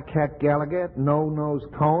there's Black Cat Gallagher, No-Nose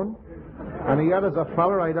Cohen. And the other's a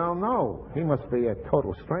feller I don't know. He must be a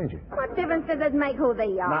total stranger. What difference does it make who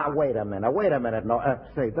they are? Now, wait a minute. No,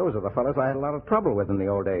 say, those are the fellas I had a lot of trouble with in the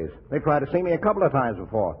old days. They tried to see me a couple of times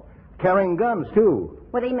before. Carrying guns, too.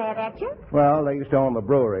 Were they mad at you? Well, they used to own the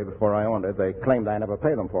brewery before I owned it. They claimed I never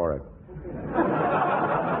paid them for it.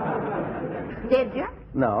 Did you?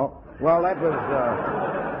 No. Well, that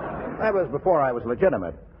was before I was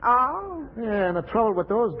legitimate. Oh? Yeah, and the trouble with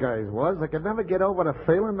those guys was they could never get over the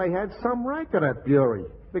feeling they had some right to that brewery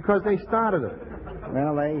because they started it.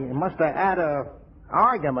 Well, they must have had a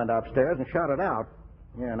argument upstairs and shut it out.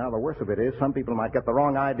 Yeah, now the worst of it is some people might get the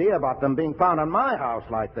wrong idea about them being found in my house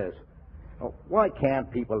like this. Oh, why can't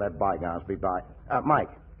people let bygones be by... Mike,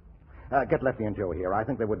 get Lefty and Joe here. I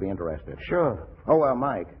think they would be interested. Sure. Oh,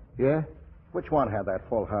 Mike. Yeah? Which one had that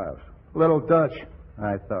full house? Little Dutch.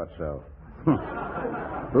 I thought so.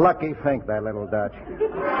 Lucky Fink, that Little Dutch.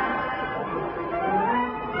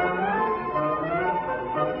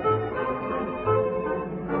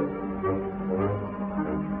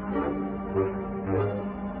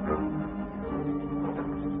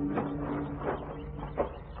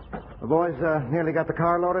 The boys nearly got the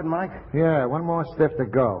car loaded, Mike? Yeah, one more stiff to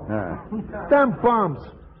go. Yeah. Them bums.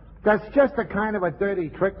 That's just the kind of a dirty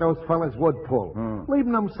trick those fellas would pull.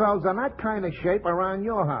 Leaving themselves in that kind of shape around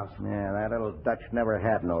your house. Yeah, that Little Dutch never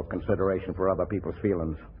had no consideration for other people's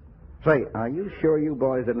feelings. Say, are you sure you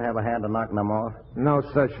boys didn't have a hand in knocking them off? No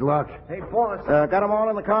such luck. Hey, boss. Got them all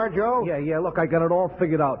in the car, Joe? Yeah, look, I got it all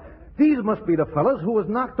figured out. These must be the fellas who was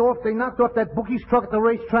knocked off. They knocked off that bookie's truck at the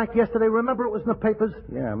racetrack yesterday. Remember, it was in the papers?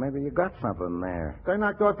 Yeah, maybe you got something there. They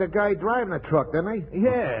knocked off the guy driving the truck, didn't they?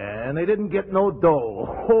 Yeah, and they didn't get no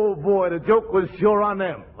dough. Oh, boy, the joke was sure on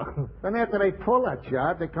them. Then after they pull that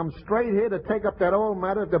job, they come straight here to take up that old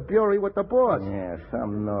matter of the brewery with the boss. Yeah,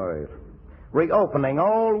 some noise. Reopening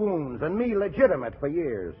old wounds, and me legitimate for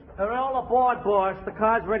years. They're all aboard, boss. The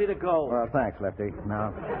car's ready to go. Well, thanks, Lefty.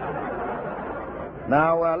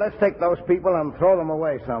 Now, let's take those people and throw them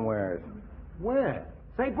away somewhere. Where?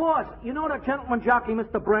 Say, boss, you know that gentleman jockey,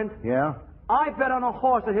 Mr. Brent? Yeah? I bet on a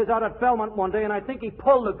horse of his out at Belmont one day, and I think he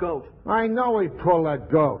pulled the goat. I know he pulled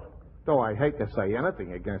that goat. Though I hate to say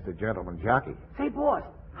anything against a gentleman jockey. Say, boss,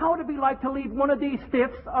 how would it be like to leave one of these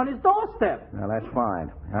stiffs on his doorstep? Now, that's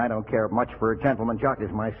fine. I don't care much for gentleman jockeys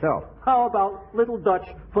myself. How about Little Dutch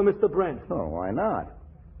for Mr. Brent? Oh, why not?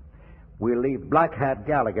 We'll leave Black Hat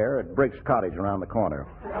Gallagher at Briggs' cottage around the corner.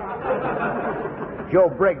 Joe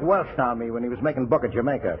Brigg welched on me when he was making book at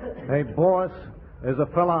Jamaica. Hey, boss, there's a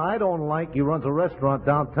fella I don't like. He runs a restaurant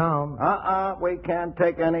downtown. We can't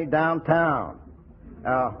take any downtown.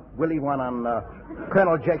 We'll leave one on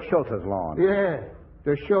Colonel Jake Schultz's lawn. Yeah,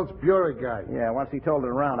 the Schultz Bureau guy. Yeah, once he told it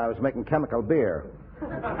around, I was making chemical beer.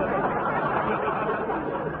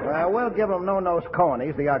 Well, we'll give him no-nose Cohen.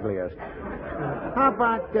 He's the ugliest. How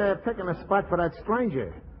about picking a spot for that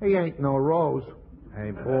stranger? He ain't no Rose.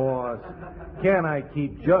 Hey, boss, can't I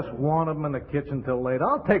keep just one of them in the kitchen till late?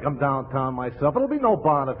 I'll take them downtown myself. It'll be no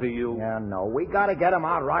bother for you. Yeah, no, we gotta get him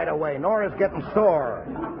out right away. Nora's getting sore.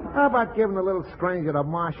 How about giving the little stranger to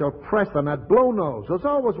Marshal Preston, that blue nose, who's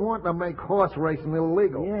always wanting to make horse racing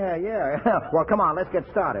illegal? Yeah. Well, come on, let's get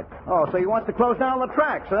started. Oh, so he wants to close down the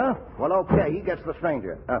tracks, huh? Well, okay, he gets the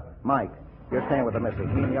stranger. Mike, you're staying with the missus.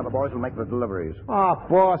 Me and the other boys will make the deliveries. Oh,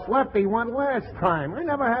 boss, Lefty won last time. I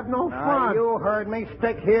never had no fun. You heard me.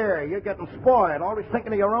 Stick here. You're getting spoiled, always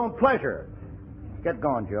thinking of your own pleasure. Get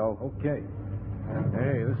going, Joe. Okay.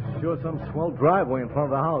 Hey, this is sure some swell driveway in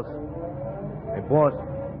front of the house. Hey, boss.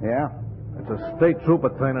 Yeah? It's a state trooper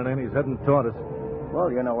turning in. He's heading toward us.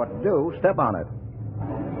 Well, you know what to do. Step on it.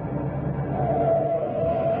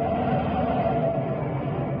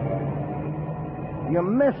 You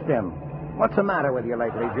missed him. What's the matter with you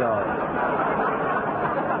lately, Joe?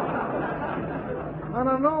 I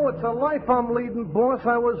don't know. It's a life I'm leading, boss.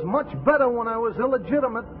 I was much better when I was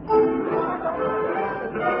illegitimate.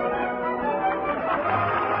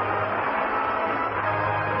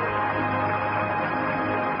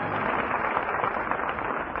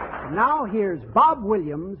 Now here's Bob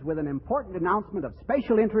Williams with an important announcement of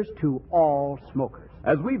special interest to all smokers.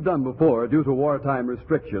 As we've done before, due to wartime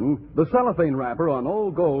restriction, the cellophane wrapper on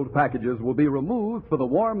Old Gold packages will be removed for the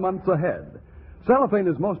warm months ahead. Cellophane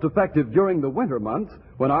is most effective during the winter months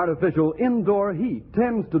when artificial indoor heat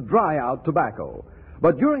tends to dry out tobacco.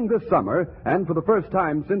 But during this summer, and for the first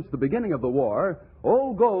time since the beginning of the war,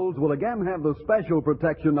 Old Golds will again have the special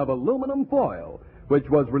protection of aluminum foil, which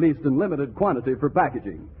was released in limited quantity for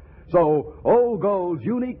packaging. So, Old Gold's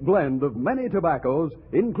unique blend of many tobaccos,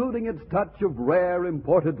 including its touch of rare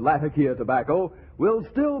imported Latakia tobacco, will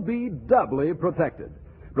still be doubly protected.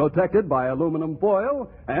 Protected by aluminum foil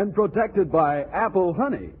and protected by apple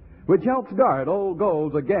honey, which helps guard Old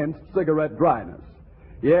Golds against cigarette dryness.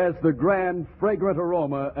 Yes, the grand, fragrant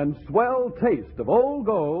aroma and swell taste of Old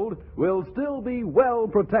Gold will still be well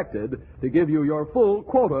protected to give you your full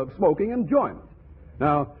quota of smoking enjoyment.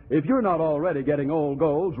 Now, if you're not already getting Old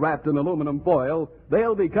Golds wrapped in aluminum foil,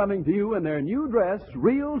 they'll be coming to you in their new dress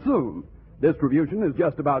real soon. Distribution is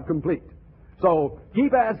just about complete. So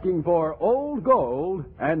keep asking for Old Gold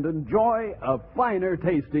and enjoy a finer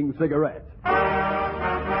tasting cigarette.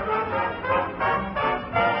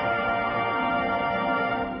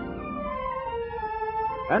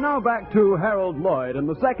 And now back to Harold Lloyd in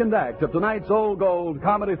the second act of tonight's Old Gold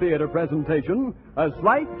Comedy Theater presentation, A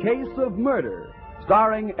Slight Case of Murder,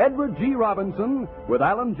 starring Edward G. Robinson with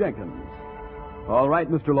Alan Jenkins. All right,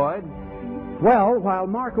 Mr. Lloyd. Well, while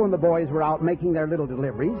Marco and the boys were out making their little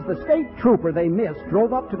deliveries, the state trooper they missed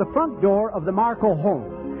drove up to the front door of the Marco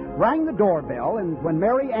home, rang the doorbell, and when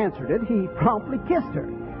Mary answered it, he promptly kissed her,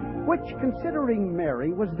 which, considering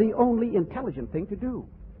Mary, was the only intelligent thing to do.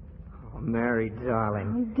 Oh, Mary,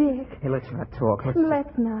 darling. Oh, Dick. Hey, let's not talk.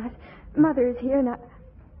 Let's not. Mother is here now.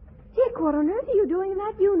 Dick, what on earth are you doing in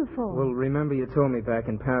that uniform? Well, remember you told me back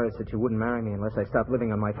in Paris that you wouldn't marry me unless I stopped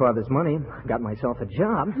living on my father's money. Got myself a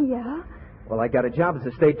job. Yeah? Well, I got a job as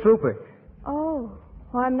a state trooper. Oh,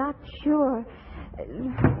 well, I'm not sure.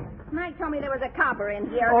 Mike told me there was a copper in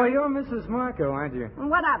here. Oh, you're Mrs. Marco, aren't you?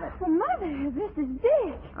 What of it? Well, Mother, this is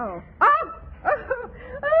Dick. Oh,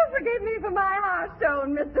 forgive me for my harsh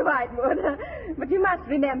tone, Mr. Whitewood. But you must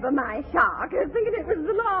remember my shock, thinking it was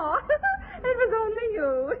the law. It was only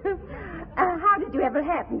you. How did you ever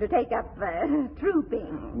happen to take up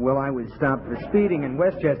trooping? Well, I was stopped for speeding in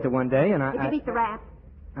Westchester one day, and Did you beat the rap?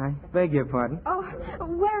 I beg your pardon? Oh,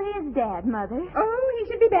 where is Dad, Mother? Oh, he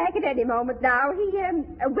should be back at any moment now. He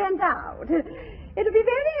went out. It'll be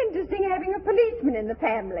very interesting having a policeman in the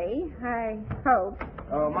family, I hope.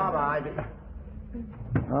 Oh, Mama,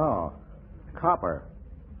 Oh, copper.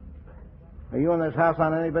 Are you in this house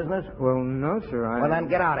on any business? Well, no, sir. Well, then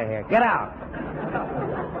get out of here. Get out.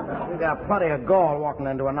 got plenty of gall walking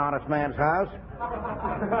into an honest man's house.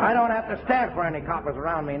 I don't have to stand for any coppers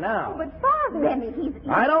around me now. Oh, but Father, Remy, he's...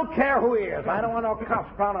 I don't care who he is. I don't want no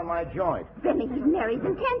cops prowling my joint. Remy, he's married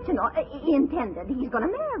intentional. Intended. He's going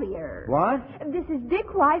to marry her. What? This is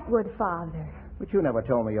Dick Whitewood, Father. But you never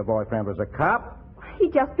told me your boyfriend was a cop. He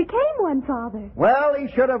just became one, Father. Well, he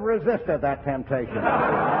should have resisted that temptation.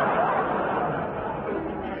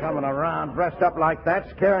 Coming around dressed up like that,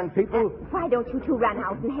 scaring people. Why don't you two run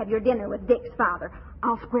out and have your dinner with Dick's father?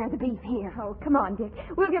 I'll square the beef here. Oh, come on, Dick.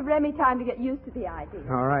 We'll give Remy time to get used to the idea.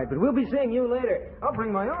 All right, but we'll be seeing you later. I'll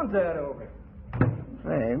bring my own dad over.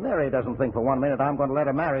 Hey, Mary doesn't think for 1 minute I'm going to let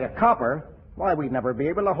her marry a copper. Why, we'd never be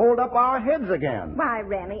able to hold up our heads again. Why,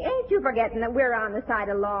 Remy, ain't you forgetting that we're on the side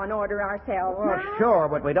of law and order ourselves Well, now? sure,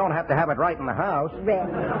 but we don't have to have it right in the house.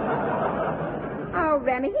 Remy. Oh,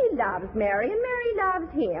 Remy, he loves Mary, and Mary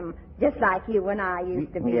loves him, just like you and I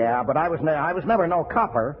used to be. Yeah, but I was never no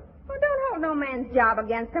copper. Well, don't hold no man's job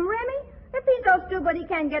against him, Remy. If he's so stupid he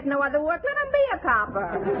can't get no other work, let him be a copper.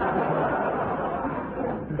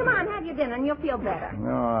 Come on, have your dinner, and you'll feel better.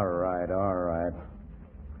 All right, all right.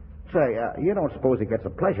 Say, you don't suppose he gets a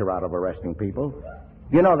pleasure out of arresting people?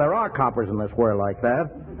 You know, there are coppers in this world like that.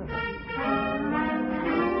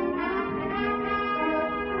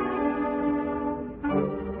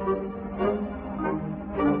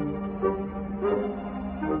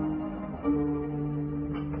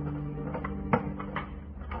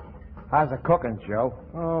 How's the cooking, Joe?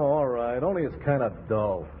 Oh, all right. Only it's kind of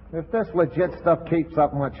dull. If this legit stuff keeps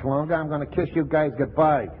up much longer, I'm going to kiss you guys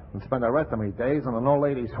goodbye and spend the rest of my days in an old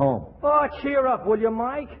lady's home. Oh, cheer up, will you,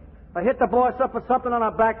 Mike? I hit the boss up for something on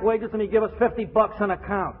our back wages, and he give us $50 on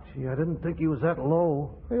account. Gee, I didn't think he was that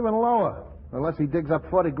low. Even lower. Unless he digs up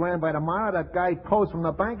 40 grand by tomorrow, that guy Post from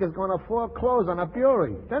the bank is going to foreclose on a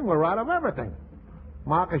brewery. Then we're out of everything.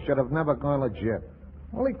 Marcus should have never gone legit.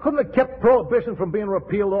 Well, he couldn't have kept prohibition from being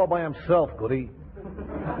repealed all by himself, could he?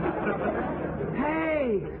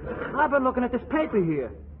 Hey, I've been looking at this paper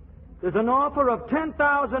here. There's an offer of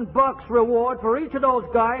 $10,000 reward for each of those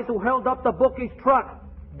guys who held up the bookie's truck,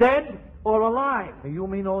 dead or alive. You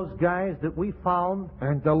mean those guys that we found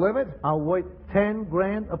and delivered are worth 10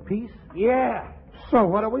 grand apiece? Yeah. So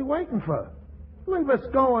what are we waiting for? Leave us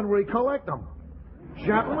go and recollect them.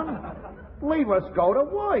 Gentlemen, leave us go to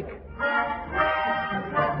work.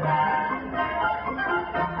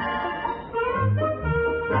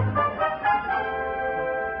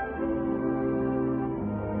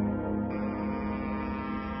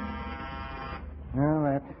 Well,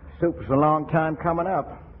 that soup's a long time coming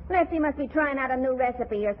up. Lefty must be trying out a new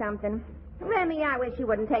recipe or something. Remy, I wish you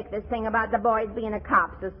wouldn't take this thing about the boys being a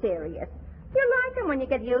cop so serious. You'll like him when you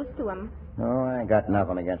get used to him. Oh, I ain't got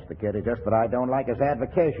nothing against the kid. It's just that I don't like his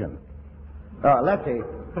advocation. Lefty.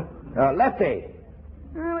 Lefty.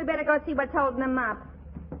 Oh, we better go see what's holding him up.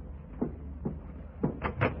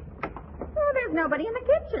 Oh, there's nobody in the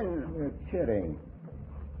kitchen. You're kidding.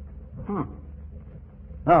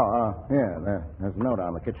 Oh, yeah, there's a note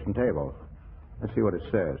on the kitchen table. Let's see what it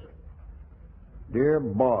says. Dear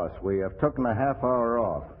boss, we have taken a half hour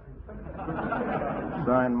off.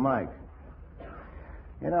 Signed, Mike.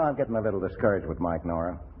 You know, I'm getting a little discouraged with Mike,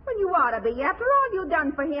 Nora. Well, you ought to be. After all you've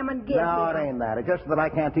done for him and give No, him. it ain't that. It's just that I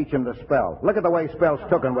can't teach him to spell. Look at the way he spells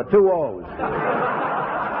tooken with 2 O's.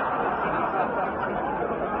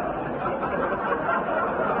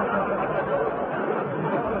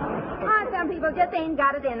 Some people just ain't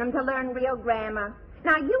got it in them to learn real grammar.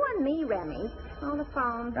 Now, you and me, Remy. On the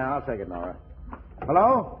phone. Now, I'll take it, Nora.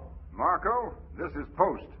 Hello? Marco, this is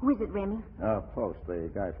Post. Who is it, Remy? Post, the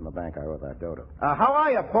guy from the bank I owe that dough to. How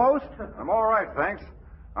are you, Post? I'm all right, thanks.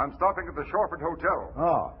 I'm stopping at the Shoreford Hotel.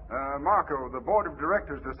 Oh. Marco, the board of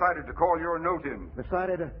directors decided to call your note in.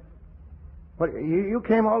 Decided to... What, you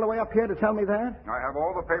came all the way up here to tell me that? I have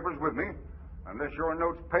all the papers with me. Unless your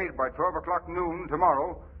note's paid by 12 o'clock noon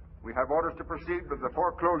tomorrow, we have orders to proceed with the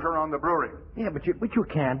foreclosure on the brewery. Yeah, but you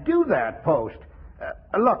can't do that, Post.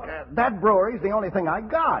 Look, that brewery's the only thing I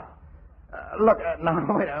got. Look, now,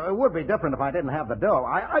 wait, it would be different if I didn't have the dough.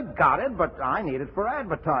 I got it, but I need it for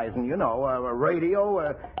advertising, you know,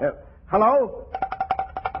 radio. Hello?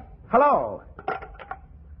 Hello?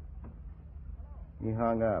 He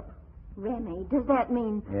hung up. Remy, does that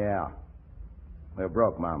mean... Yeah. We're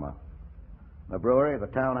broke, Mama. The brewery, the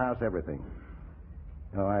townhouse, everything.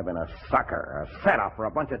 Oh, I've been a sucker, a setup for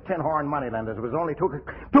a bunch of tin-horn moneylenders. It was only too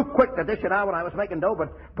quick to dish it out when I was making dough, but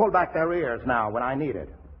pull back their ears now when I need it.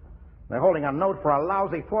 They're holding a note for a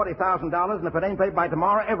lousy $40,000, and if it ain't paid by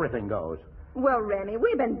tomorrow, everything goes. Well, Remy,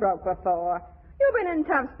 we've been broke before. You've been in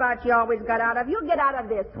tough spots you always got out of. You'll get out of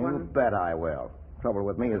this one. You bet I will. Trouble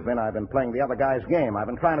with me has been I've been playing the other guy's game. I've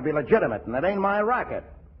been trying to be legitimate, and it ain't my racket.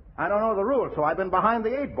 I don't know the rules, so I've been behind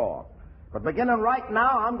the 8 ball. But beginning right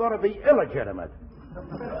now, I'm going to be illegitimate.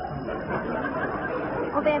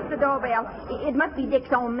 Oh, that's the doorbell. It must be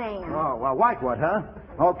Dick's own man. Oh, well, Whitewood, huh?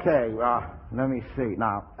 Okay, let me see.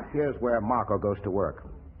 Now, here's where Marco goes to work.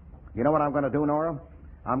 You know what I'm going to do, Nora?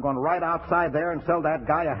 I'm going to ride outside there and sell that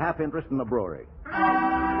guy a half interest in the brewery.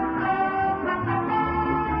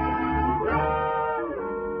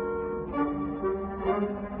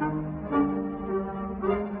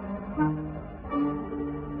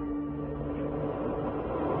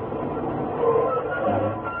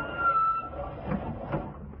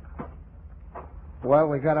 Well,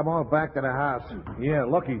 we got them all back to the house. Yeah,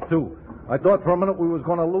 lucky, too. I thought for a minute we was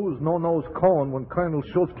going to lose No-Nose Cohen when Colonel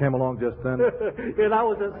Schultz came along just then. Yeah, that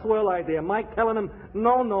was a swell idea. Mike telling him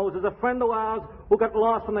No-Nose is a friend of ours who got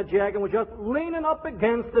lost on the Jag and was just leaning up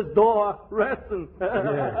against his door, resting.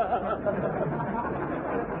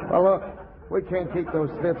 Well, look, we can't keep those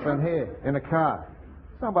stiffs in here, in the car.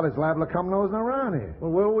 Somebody's liable to come nosing around here.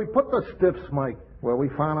 Well, where we put the stiffs, Mike? Well, we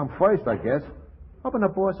found them first, I guess. Up in the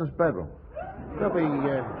boss's bedroom.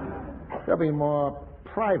 They'll be more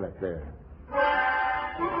private there.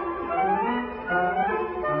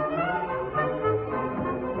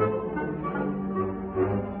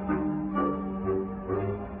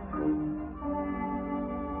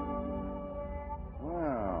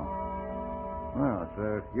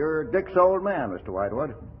 Well, you're Dick's old man, Mr.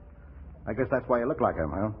 Whitewood. I guess that's why you look like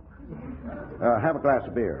him, huh? Have a glass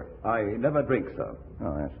of beer. I never drink, sir.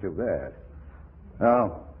 Oh, that's too bad.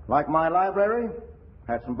 Like my library?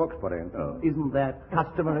 Had some books put in. Isn't that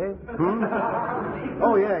customary?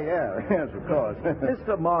 Oh, yeah. Yes, of course.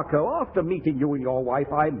 Mr. Marco, after meeting you and your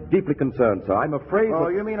wife, I'm deeply concerned, sir. I'm afraid... Oh,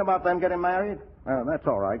 you mean about them getting married? That's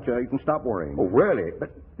all right. You can stop worrying. Oh, really? But,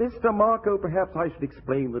 Mr. Marco, perhaps I should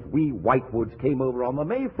explain that we Whitewoods came over on the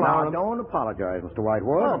Mayflower... Now, don't apologize, Mr.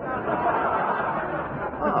 Whitewood.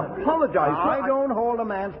 Apologize. I don't hold a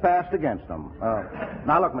man's past against him.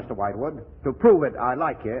 Now, look, Mr. Whitewood, to prove it, I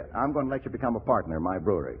like you, I'm going to let you become a partner in my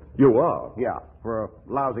brewery. You are? Yeah, for a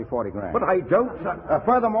lousy 40 grand. But I don't...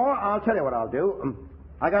 Furthermore, I'll tell you what I'll do.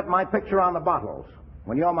 I got my picture on the bottles.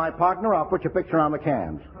 When you're my partner, I'll put your picture on the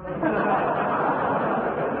cans.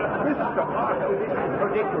 Mr. Marco, this is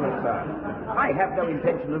ridiculous, sir. I have no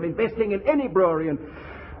intention of investing in any brewery and...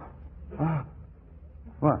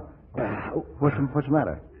 What? What's the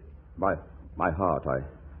matter? My heart. I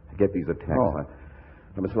get these attacks. Oh.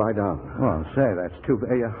 I must lie down. Oh, say, that's too...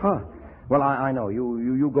 Well, I know.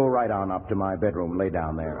 You go right on up to my bedroom and lay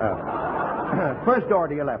down there. First door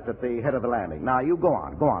to your left at the head of the landing. Now, you go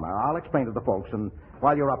on. I'll explain to the folks, and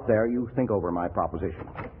while you're up there, you think over my proposition.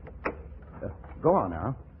 Go on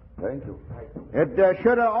now. Thank you. It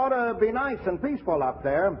ought to be nice and peaceful up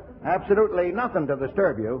there. Absolutely nothing to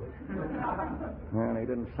disturb you. Well, he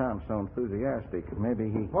didn't sound so enthusiastic.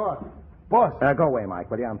 Maybe he... Boss. Go away,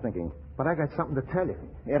 Mike, will you? I'm thinking. But I got something to tell you.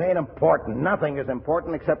 It ain't important. Nothing is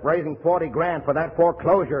important except raising 40 grand for that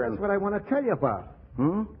foreclosure and... That's what I want to tell you about.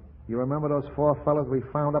 Hmm? You remember those 4 fellas we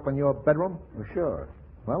found up in your bedroom? Well, sure.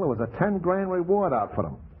 Well, there was a 10 grand reward out for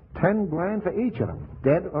them. 10 grand for each of them.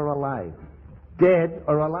 Dead or alive. Dead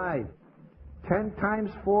or alive. 10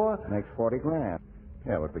 times 4... Makes 40 grand.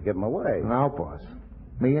 Yeah, but we give them away. No, boss.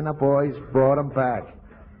 Me and the boys brought them back.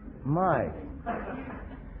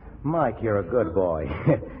 Mike, you're a good boy.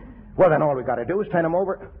 Well, then all we got to do is turn them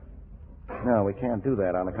over. No, we can't do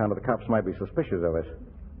that on account of the cops might be suspicious of us.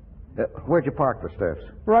 Where'd you park the stiffs?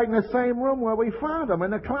 Right in the same room where we found them,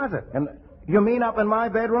 in the closet. And you mean up in my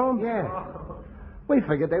bedroom? Yeah. We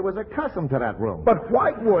figured they was accustomed to that room. But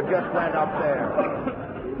Whitewood just went up there.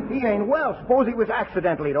 He ain't well. Suppose he was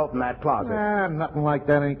accidentally to open that closet. Nothing like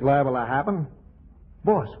that ain't liable to happen.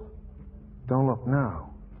 Boss, don't look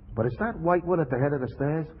now. But is that Whitewood at the head of the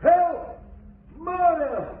stairs? Help!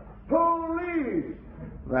 Murder! Police!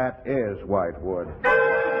 That is Whitewood.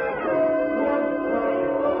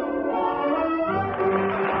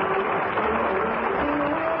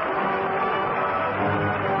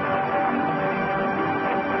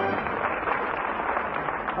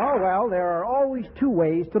 Oh, well, there are always 2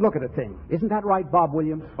 ways to look at a thing. Isn't that right, Bob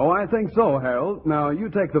Williams? Oh, I think so, Harold. Now, you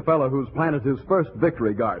take the fellow who's planted his first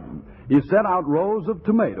victory garden. He set out rows of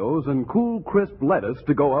tomatoes and cool, crisp lettuce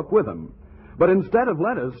to go up with them. But instead of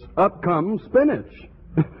lettuce, up comes spinach.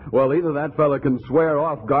 Well, either that fellow can swear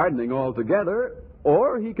off gardening altogether,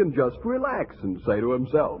 or he can just relax and say to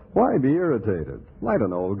himself, "Why be irritated? Light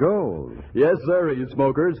an Old Gold." Yes, sir, you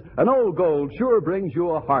smokers. An Old Gold sure brings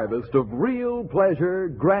you a harvest of real pleasure,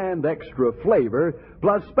 grand extra flavor,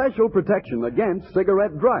 plus special protection against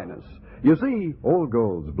cigarette dryness. You see, Old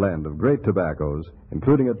Gold's blend of great tobaccos,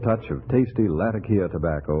 including a touch of tasty Latakia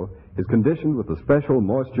tobacco, is conditioned with the special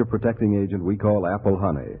moisture-protecting agent we call apple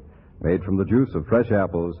honey. Made from the juice of fresh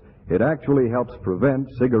apples, it actually helps prevent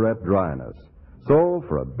cigarette dryness. So,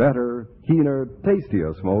 for a better, keener,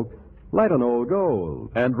 tastier smoke, light an Old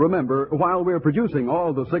Gold. And remember, while we're producing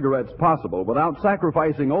all the cigarettes possible without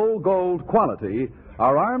sacrificing Old Gold quality,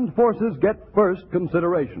 our armed forces get first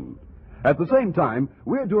consideration. At the same time,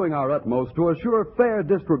 we're doing our utmost to assure fair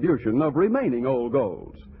distribution of remaining Old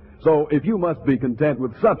Golds. So if you must be content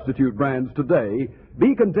with substitute brands today,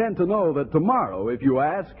 be content to know that tomorrow, if you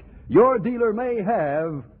ask, your dealer may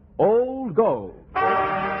have Old Gold.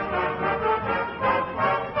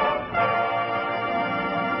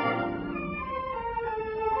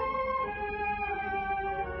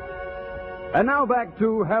 And now back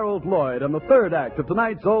to Harold Lloyd and the third act of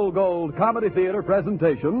tonight's Old Gold Comedy Theater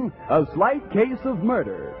presentation, A Slight Case of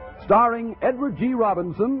Murder, starring Edward G.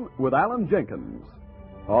 Robinson with Alan Jenkins.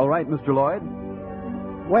 All right, Mr. Lloyd?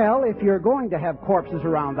 Well, if you're going to have corpses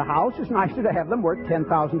around the house, it's nicer to have them worth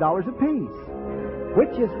 $10,000 apiece,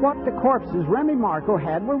 which is what the corpses Remy Marco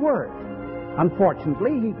had were worth.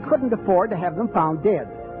 Unfortunately, he couldn't afford to have them found dead.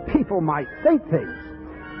 People might think things,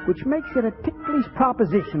 which makes it a ticklish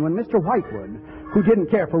proposition when Mr. Whitewood, who didn't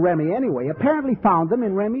care for Remy anyway, apparently found them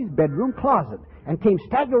in Remy's bedroom closet and came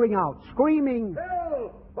staggering out, screaming,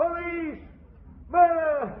 "Help! Police!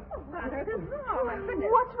 Murder!" Oh, my goodness.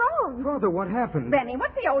 What's wrong? Brother, what happened? Benny,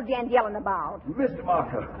 what's the old gent yelling about? Mr.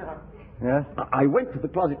 Marco, Yes? I went to the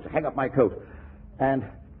closet to hang up my coat, and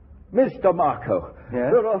Mr. Marco,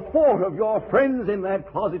 Yes? there are 4 of your friends in that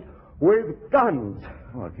closet with guns.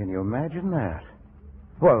 Well, can you imagine that?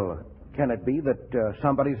 Well, can it be that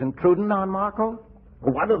somebody's intruding on Marco?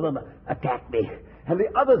 One of them attacked me, and the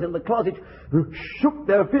others in the closet shook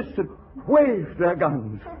their fists and waved their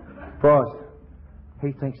guns. Boss,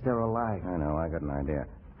 he thinks they're alive. I know, I got an idea.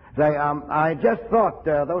 Say, I just thought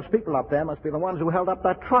those people up there must be the ones who held up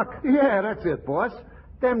that truck. Yeah, that's it, boss.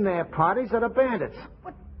 Them there parties are the bandits.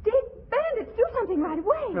 But, Dick, bandits, do something right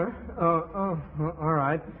away. All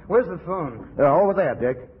right. Where's the phone? Over there,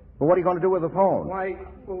 Dick. Well, what are you going to do with the phone? Why,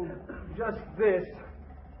 well, just this.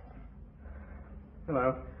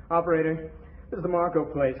 Hello. Operator, this is the Marco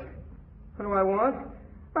place. What do I want?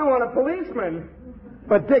 I want a policeman.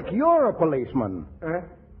 But, Dick, you're a policeman. Oh,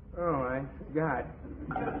 I forgot.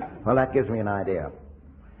 Well, that gives me an idea.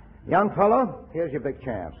 Young fellow, here's your big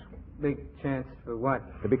chance. Big chance for what?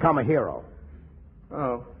 To become a hero.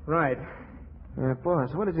 Oh, right.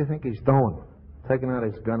 Boss, what does he think he's doing? Taking out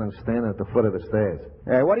his gun and standing at the foot of the stairs.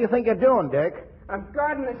 Hey, what do you think you're doing, Dick? I'm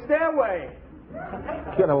guarding the stairway.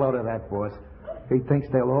 Get a load of that, boss. He thinks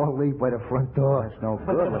they'll all leave by the front door. That's no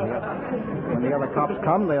good. When the other cops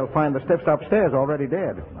come, they'll find the stiffs upstairs already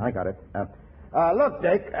dead. I got it. Look,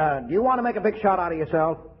 Dick, do you want to make a big shot out of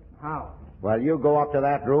yourself? How? Well, you go up to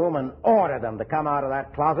that room and order them to come out of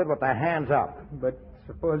that closet with their hands up. But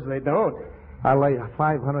suppose they don't. I lay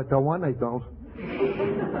 500 to 1 they don't.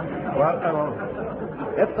 Well,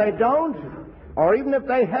 if they don't, or even if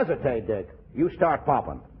they hesitate, Dick, you start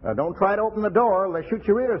popping. Don't try to open the door or they'll shoot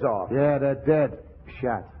your ears off. Yeah, they're dead.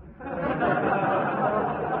 Shot.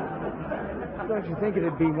 Don't you think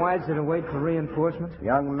it'd be wiser to wait for reinforcements?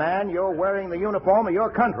 Young man, you're wearing the uniform of your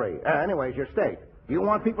country. Anyways, your state. Do you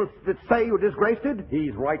want people to say you disgraced it?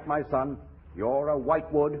 He's right, my son. You're a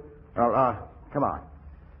Whitewood. Well, come on.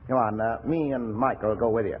 Come on, me and Mike will go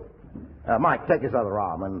with you. Mike, take his other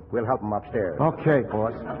arm, and we'll help him upstairs. Okay,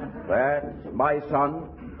 boss. That's my son.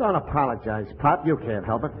 Don't apologize, Pop. You can't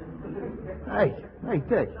help it. Hey,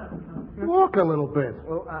 Dick. Walk a little bit.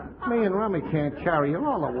 Well, Me and Rummy can't carry you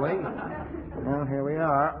all the way. Well, here we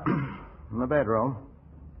are. In the bedroom.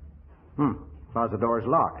 Closet door's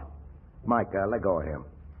locked. Mike, let go of him.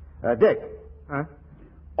 Dick. Huh?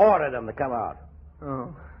 Order them to come out.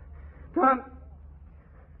 Oh.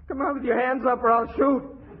 Come on with your hands up or I'll shoot.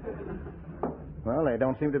 Well, they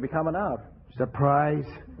don't seem to be coming out. Surprise.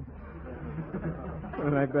 What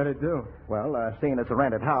did I better do? Well, seeing it's a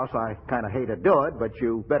rented house, I kind of hate to do it, but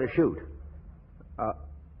you better shoot.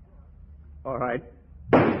 All right.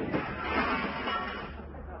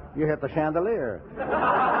 You hit the chandelier.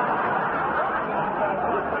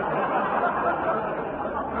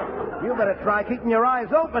 You better try keeping your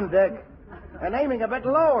eyes open, Dick, and aiming a bit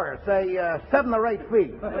lower, say 7 or 8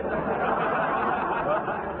 feet.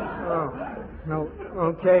 Oh, no,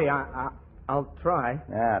 okay, I'll try.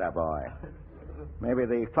 Atta boy. Maybe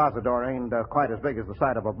the closet door ain't quite as big as the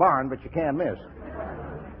side of a barn, but you can't miss.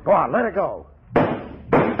 Go on, let it go. Oh,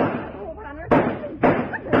 what on earth?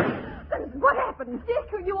 What happened?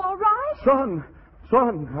 Dick, are you all right?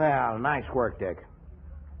 son. Well, nice work, Dick.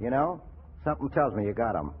 You know, something tells me you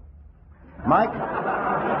got him. Mike,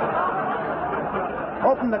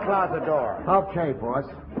 open the closet door. Okay, boss.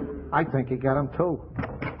 I think he got him, too.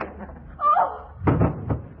 Oh!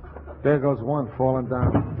 There goes one falling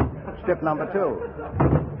down. Strip number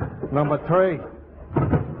 2. Number 3.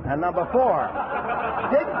 And number 4.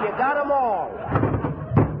 Dick, you got them all.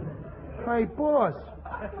 Hey, boss,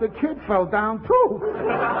 the kid fell down, too.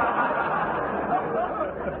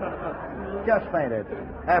 Just fainted.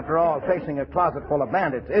 After all, facing a closet full of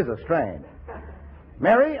bandits is a strain.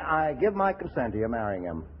 Mary, I give my consent to you marrying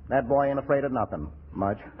him. That boy ain't afraid of nothing.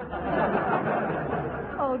 Much.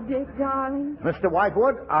 Oh, Dick, darling. Mr.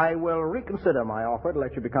 Whitewood, I will reconsider my offer to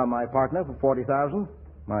let you become my partner for $40,000.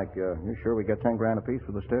 Mike, you sure we get 10 grand apiece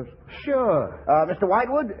for the stiffs? Sure. Mr.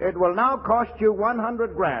 Whitewood, it will now cost you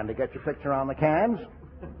 100 grand to get your picture on the cans.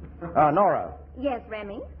 Nora. Yes,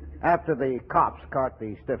 Remy? After the cops cart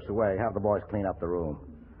the stiffs away, have the boys clean up the room.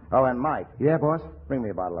 Oh, and Mike. Yeah, boss? Bring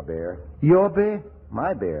me a bottle of beer. Your beer?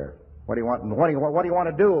 My beer. What do you want? What do you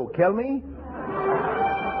want to do? Kill me?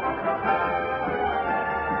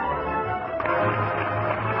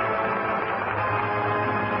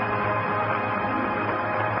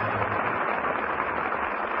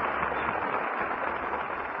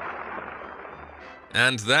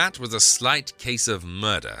 And that was A Slight Case of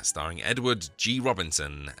Murder, starring Edward G.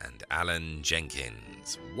 Robinson and Alan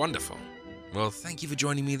Jenkins. Wonderful. Well, thank you for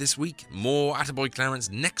joining me this week. More Attaboy Clarence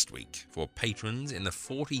next week for patrons in the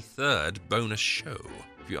 43rd bonus show.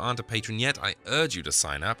 If you aren't a patron yet, I urge you to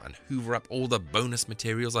sign up and hoover up all the bonus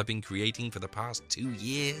materials I've been creating for the past 2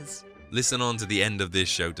 years. Listen on to the end of this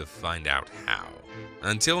show to find out how.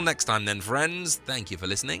 Until next time then, friends, thank you for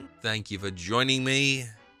listening. Thank you for joining me.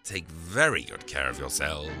 Take very good care of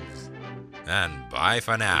yourselves. And bye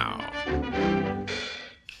for now.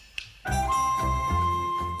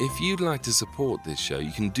 If you'd like to support this show,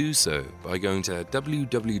 you can do so by going to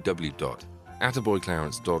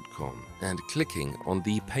www.attaboyclarence.com and clicking on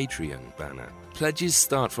the Patreon banner. Pledges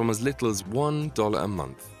start from as little as $1 a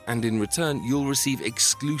month, and in return you'll receive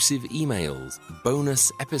exclusive emails,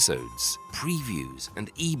 bonus episodes, previews,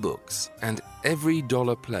 and ebooks, and every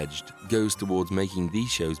dollar pledged goes towards making these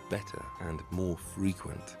shows better and more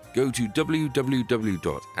frequent. Go to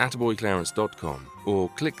www.attaboyclarence.com or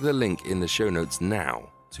click the link in the show notes now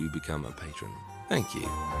to become a patron. Thank you.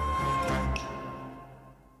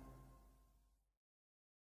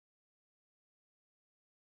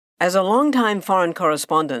 As a long-time foreign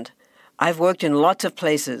correspondent, I've worked in lots of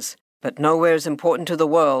places, but nowhere as important to the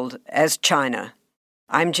world as China.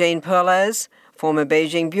 I'm Jane Perlez, former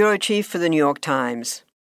Beijing bureau chief for the New York Times.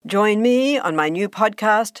 Join me on my new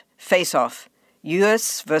podcast, Face Off,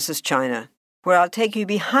 U.S. versus China, where I'll take you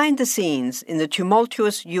behind the scenes in the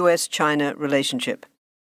tumultuous U.S.-China relationship.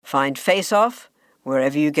 Find Face Off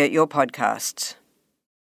wherever you get your podcasts.